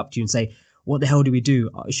come running up to you and say, what the hell do we do?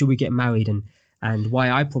 Should we get married? And why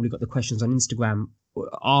I probably got the questions on Instagram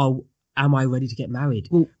am I ready to get married?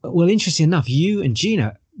 Well, interesting enough, you and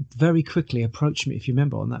Gina very quickly approached me, if you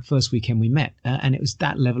remember, on that first weekend we met, and it was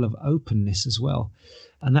that level of openness as well,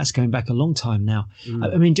 and that's going back a long time now.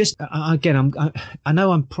 I mean, just again, I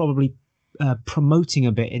know I'm probably promoting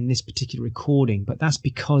a bit in this particular recording, but that's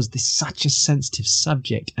because this is such a sensitive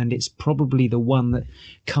subject, and it's probably the one that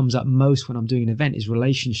comes up most when I'm doing an event is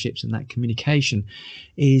relationships, and that communication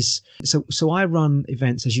is so I run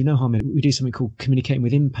events, as you know, Harmon. We do something called Communicating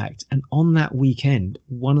with Impact, and on that weekend,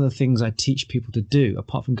 one of the things I teach people to do,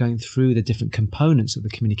 apart from going through the different components of the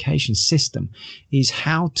communication system, is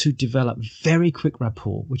how to develop very quick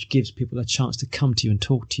rapport, which gives people a chance to come to you and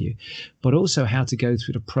talk to you, but also how to go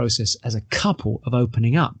through the process as a couple of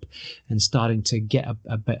opening up and starting to get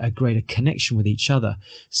a greater connection with each other.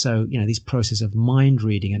 So, these process of mind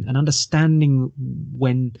reading and understanding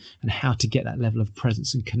when and how to get that level of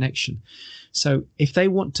presence and connection. So if they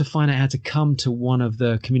want to find out how to come to one of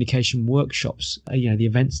the communication workshops, the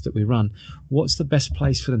events that we run, what's the best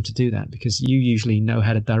place for them to do that? Because you usually know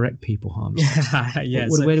how to direct people, Harms. Yeah.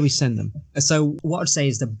 Where do we send them? So what I'd say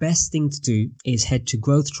is the best thing to do is head to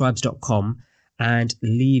growthtribes.com and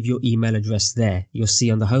leave your email address there. You'll see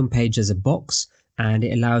on the homepage there's a box, and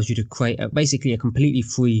it allows you to create basically a completely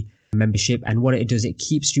free membership. And what it does, it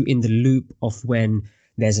keeps you in the loop of when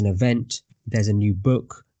there's an event, there's a new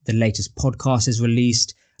book, the latest podcast is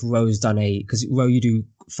released. Ro's done because Ro, you do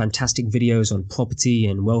fantastic videos on property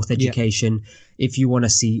and wealth education. Yep. If you want to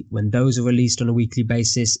see when those are released on a weekly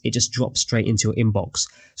basis, it just drops straight into your inbox.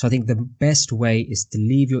 So I think the best way is to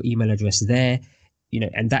leave your email address there.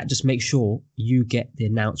 And that just makes sure you get the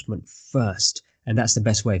announcement first. And that's the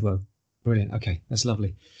best way, Ro. Brilliant. Okay, that's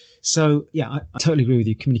lovely. So, yeah, I totally agree with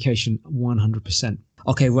you. Communication, 100%.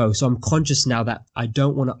 Okay, Ro, so I'm conscious now that I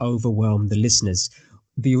don't want to overwhelm the listeners.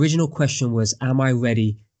 The original question was, am I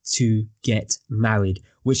ready to get married?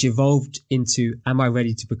 Which evolved into, am I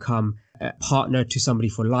ready to become a partner to somebody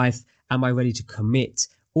for life? Am I ready to commit?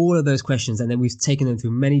 All of those questions. And then we've taken them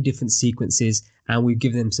through many different sequences, and we've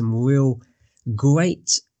given them some real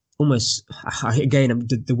great, almost, again,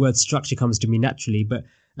 the word structure comes to me naturally, but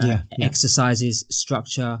exercises,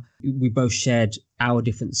 structure. We both shared our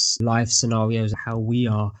different life scenarios, how we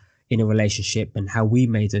are in a relationship and how we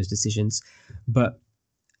made those decisions. But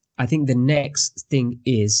I think the next thing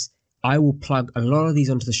is I will plug a lot of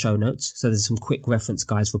these onto the show notes. So there's some quick reference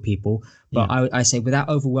guides for people. But I say, without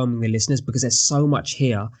overwhelming the listeners, because there's so much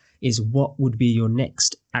here, is what would be your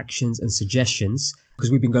next actions and suggestions?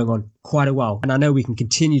 Because we've been going on quite a while, and I know we can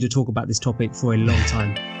continue to talk about this topic for a long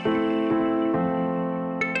time.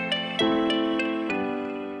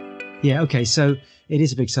 Yeah, okay, so it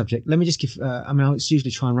is a big subject. Let me just give, I'll usually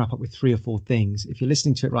try and wrap up with 3 or 4 things. If you're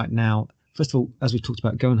listening to it right now, first of all, as we've talked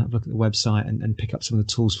about, go and have a look at the website and pick up some of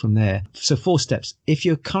the tools from there. So 4 steps. If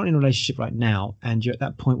you're currently in a relationship right now and you're at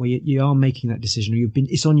that point where you are making that decision, or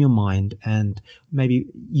it's on your mind, and maybe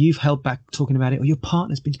you've held back talking about it, or your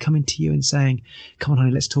partner's been coming to you and saying, come on,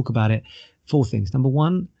 honey, let's talk about it. 4 things. Number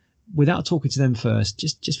 1, without talking to them first,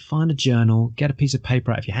 just find a journal, get a piece of paper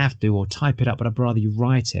out if you have to, or type it up, but I'd rather you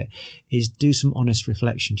write it, is do some honest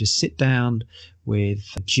reflection. Just sit down with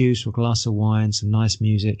a juice or a glass of wine, some nice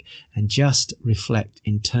music, and just reflect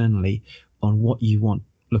internally on what you want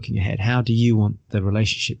looking ahead. How do you want the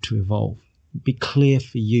relationship to evolve? Be clear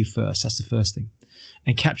for you first. That's the first thing.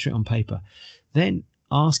 And capture it on paper. Then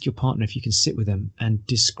ask your partner if you can sit with them and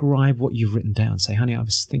describe what you've written down. Say, honey, I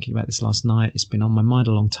was thinking about this last night. It's been on my mind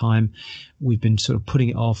a long time. We've been sort of putting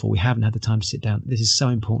it off, or we haven't had the time to sit down. This is so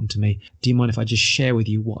important to me. Do you mind if I just share with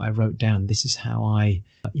you what I wrote down? This is how I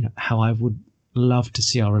would love to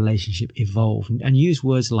see our relationship evolve, and use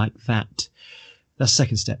words like that. That's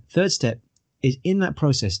second step. Third step is, in that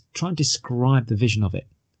process, try and describe the vision of it.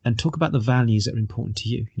 And talk about the values that are important to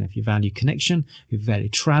you. If you value connection, if you value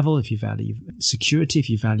travel, if you value security, if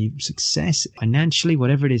you value success, financially,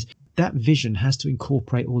 whatever it is, that vision has to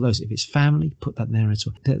incorporate all those. If it's family, put that there as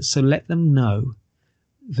well. So let them know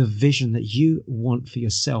the vision that you want for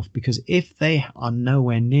yourself, because if they are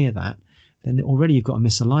nowhere near that, then already you've got a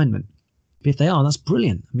misalignment. But if they are, that's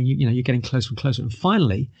brilliant. I mean, you're getting closer and closer. And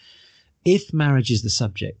finally, if marriage is the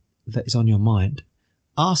subject that is on your mind,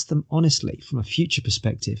 ask them honestly, from a future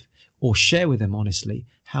perspective, or share with them honestly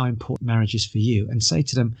how important marriage is for you, and say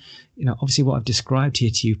to them, obviously what I've described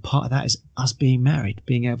here to you, part of that is us being married,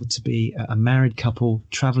 being able to be a married couple,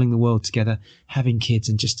 traveling the world together, having kids,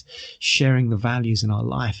 and just sharing the values in our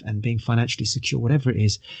life and being financially secure, whatever it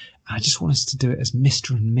is. I just want us to do it as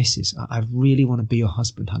Mr. and Mrs. I really want to be your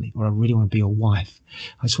husband, honey, or I really want to be your wife.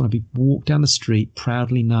 I just want to walk down the street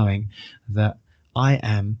proudly knowing that I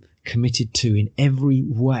am committed to, in every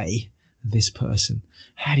way, this person.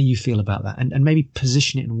 How do you feel about that? And maybe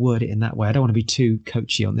position it and word it in that way. I don't want to be too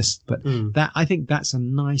coachy on this, but I think that's a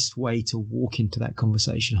nice way to walk into that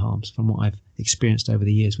conversation, Harms, from what I've experienced over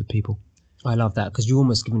the years with people. I love that, because you're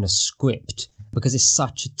almost given a script, because it's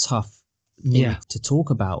such a tough thing to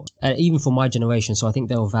talk about, even for my generation. So I think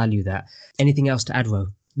they'll value that. Anything else to add, Ro?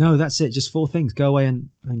 No, that's it. Just 4 things. Go away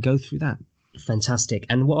and go through that. Fantastic.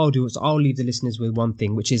 And what I'll do is I'll leave the listeners with one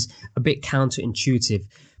thing, which is a bit counterintuitive,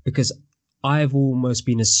 because I've almost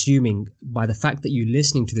been assuming by the fact that you're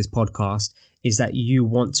listening to this podcast is that you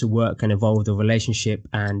want to work and evolve the relationship,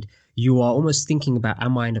 and you are almost thinking about,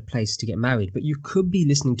 am I in a place to get married? But you could be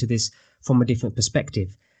listening to this from a different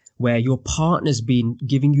perspective, where your partner's been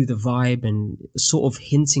giving you the vibe and sort of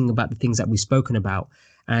hinting about the things that we've spoken about,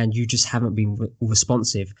 and you just haven't been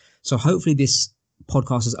responsive. So hopefully this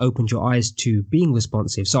podcast has opened your eyes to being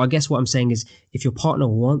responsive. So I guess what I'm saying is, if your partner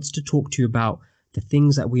wants to talk to you about the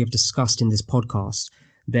things that we have discussed in this podcast,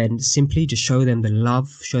 then simply just show them the love,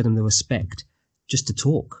 show them the respect, just to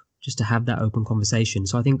talk, just to have that open conversation.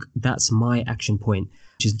 So I think that's my action point,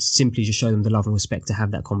 which is simply just show them the love and respect to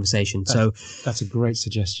have that conversation. That's a great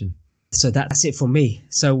suggestion. So that's it for me.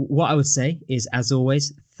 So what I would say is, as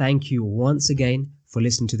always, thank you once again for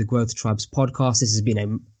listening to the Growth Tribes podcast. This has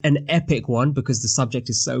been an epic one, because the subject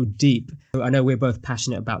is so deep. I know we're both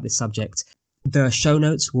passionate about this subject. The show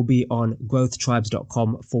notes will be on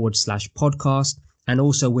growthtribes.com/podcast. And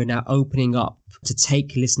also, we're now opening up to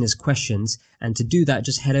take listeners' questions. And to do that,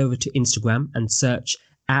 just head over to Instagram and search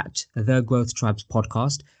at the Growth Tribes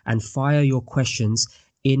podcast and fire your questions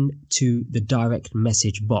into the direct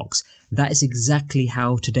message box. That is exactly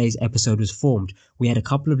how today's episode was formed. We had a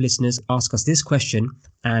couple of listeners ask us this question,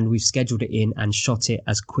 and we've scheduled it in and shot it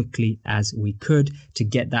as quickly as we could to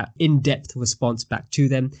get that in-depth response back to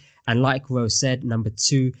them. And like Rose said, number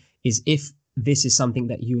 2 is, if this is something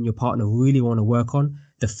that you and your partner really want to work on,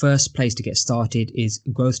 the first place to get started is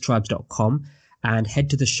growthtribes.com, and head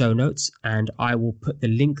to the show notes, and I will put the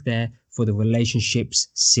link there for the relationships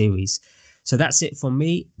series. So that's it from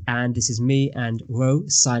me, and this is me and Ro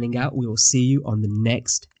signing out. We will see you on the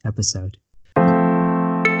next episode.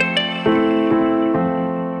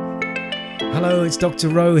 Hello, it's Dr.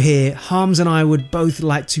 Ro here. Harms and I would both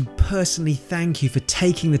like to personally thank you for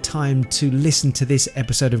taking the time to listen to this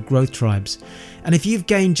episode of Growth Tribes. And if you've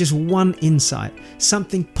gained just one insight,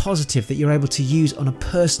 something positive that you're able to use on a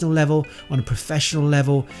personal level, on a professional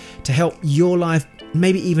level, to help your life,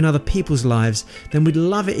 maybe even other people's lives, then we'd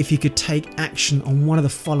love it if you could take action on one of the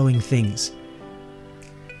following things.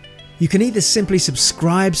 You can either simply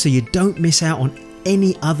subscribe so you don't miss out on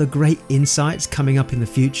any other great insights coming up in the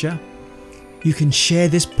future. You can share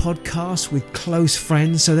this podcast with close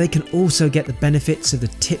friends so they can also get the benefits of the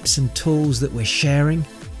tips and tools that we're sharing.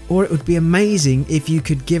 Or it would be amazing if you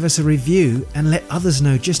could give us a review and let others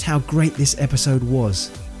know just how great this episode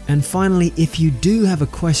was. And finally, if you do have a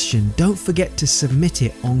question, don't forget to submit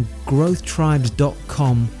it on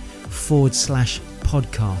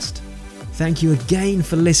growthtribes.com/podcast. Thank you again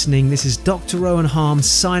for listening. This is Dr. Rowan Harms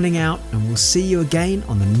signing out, and we'll see you again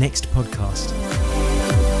on the next podcast.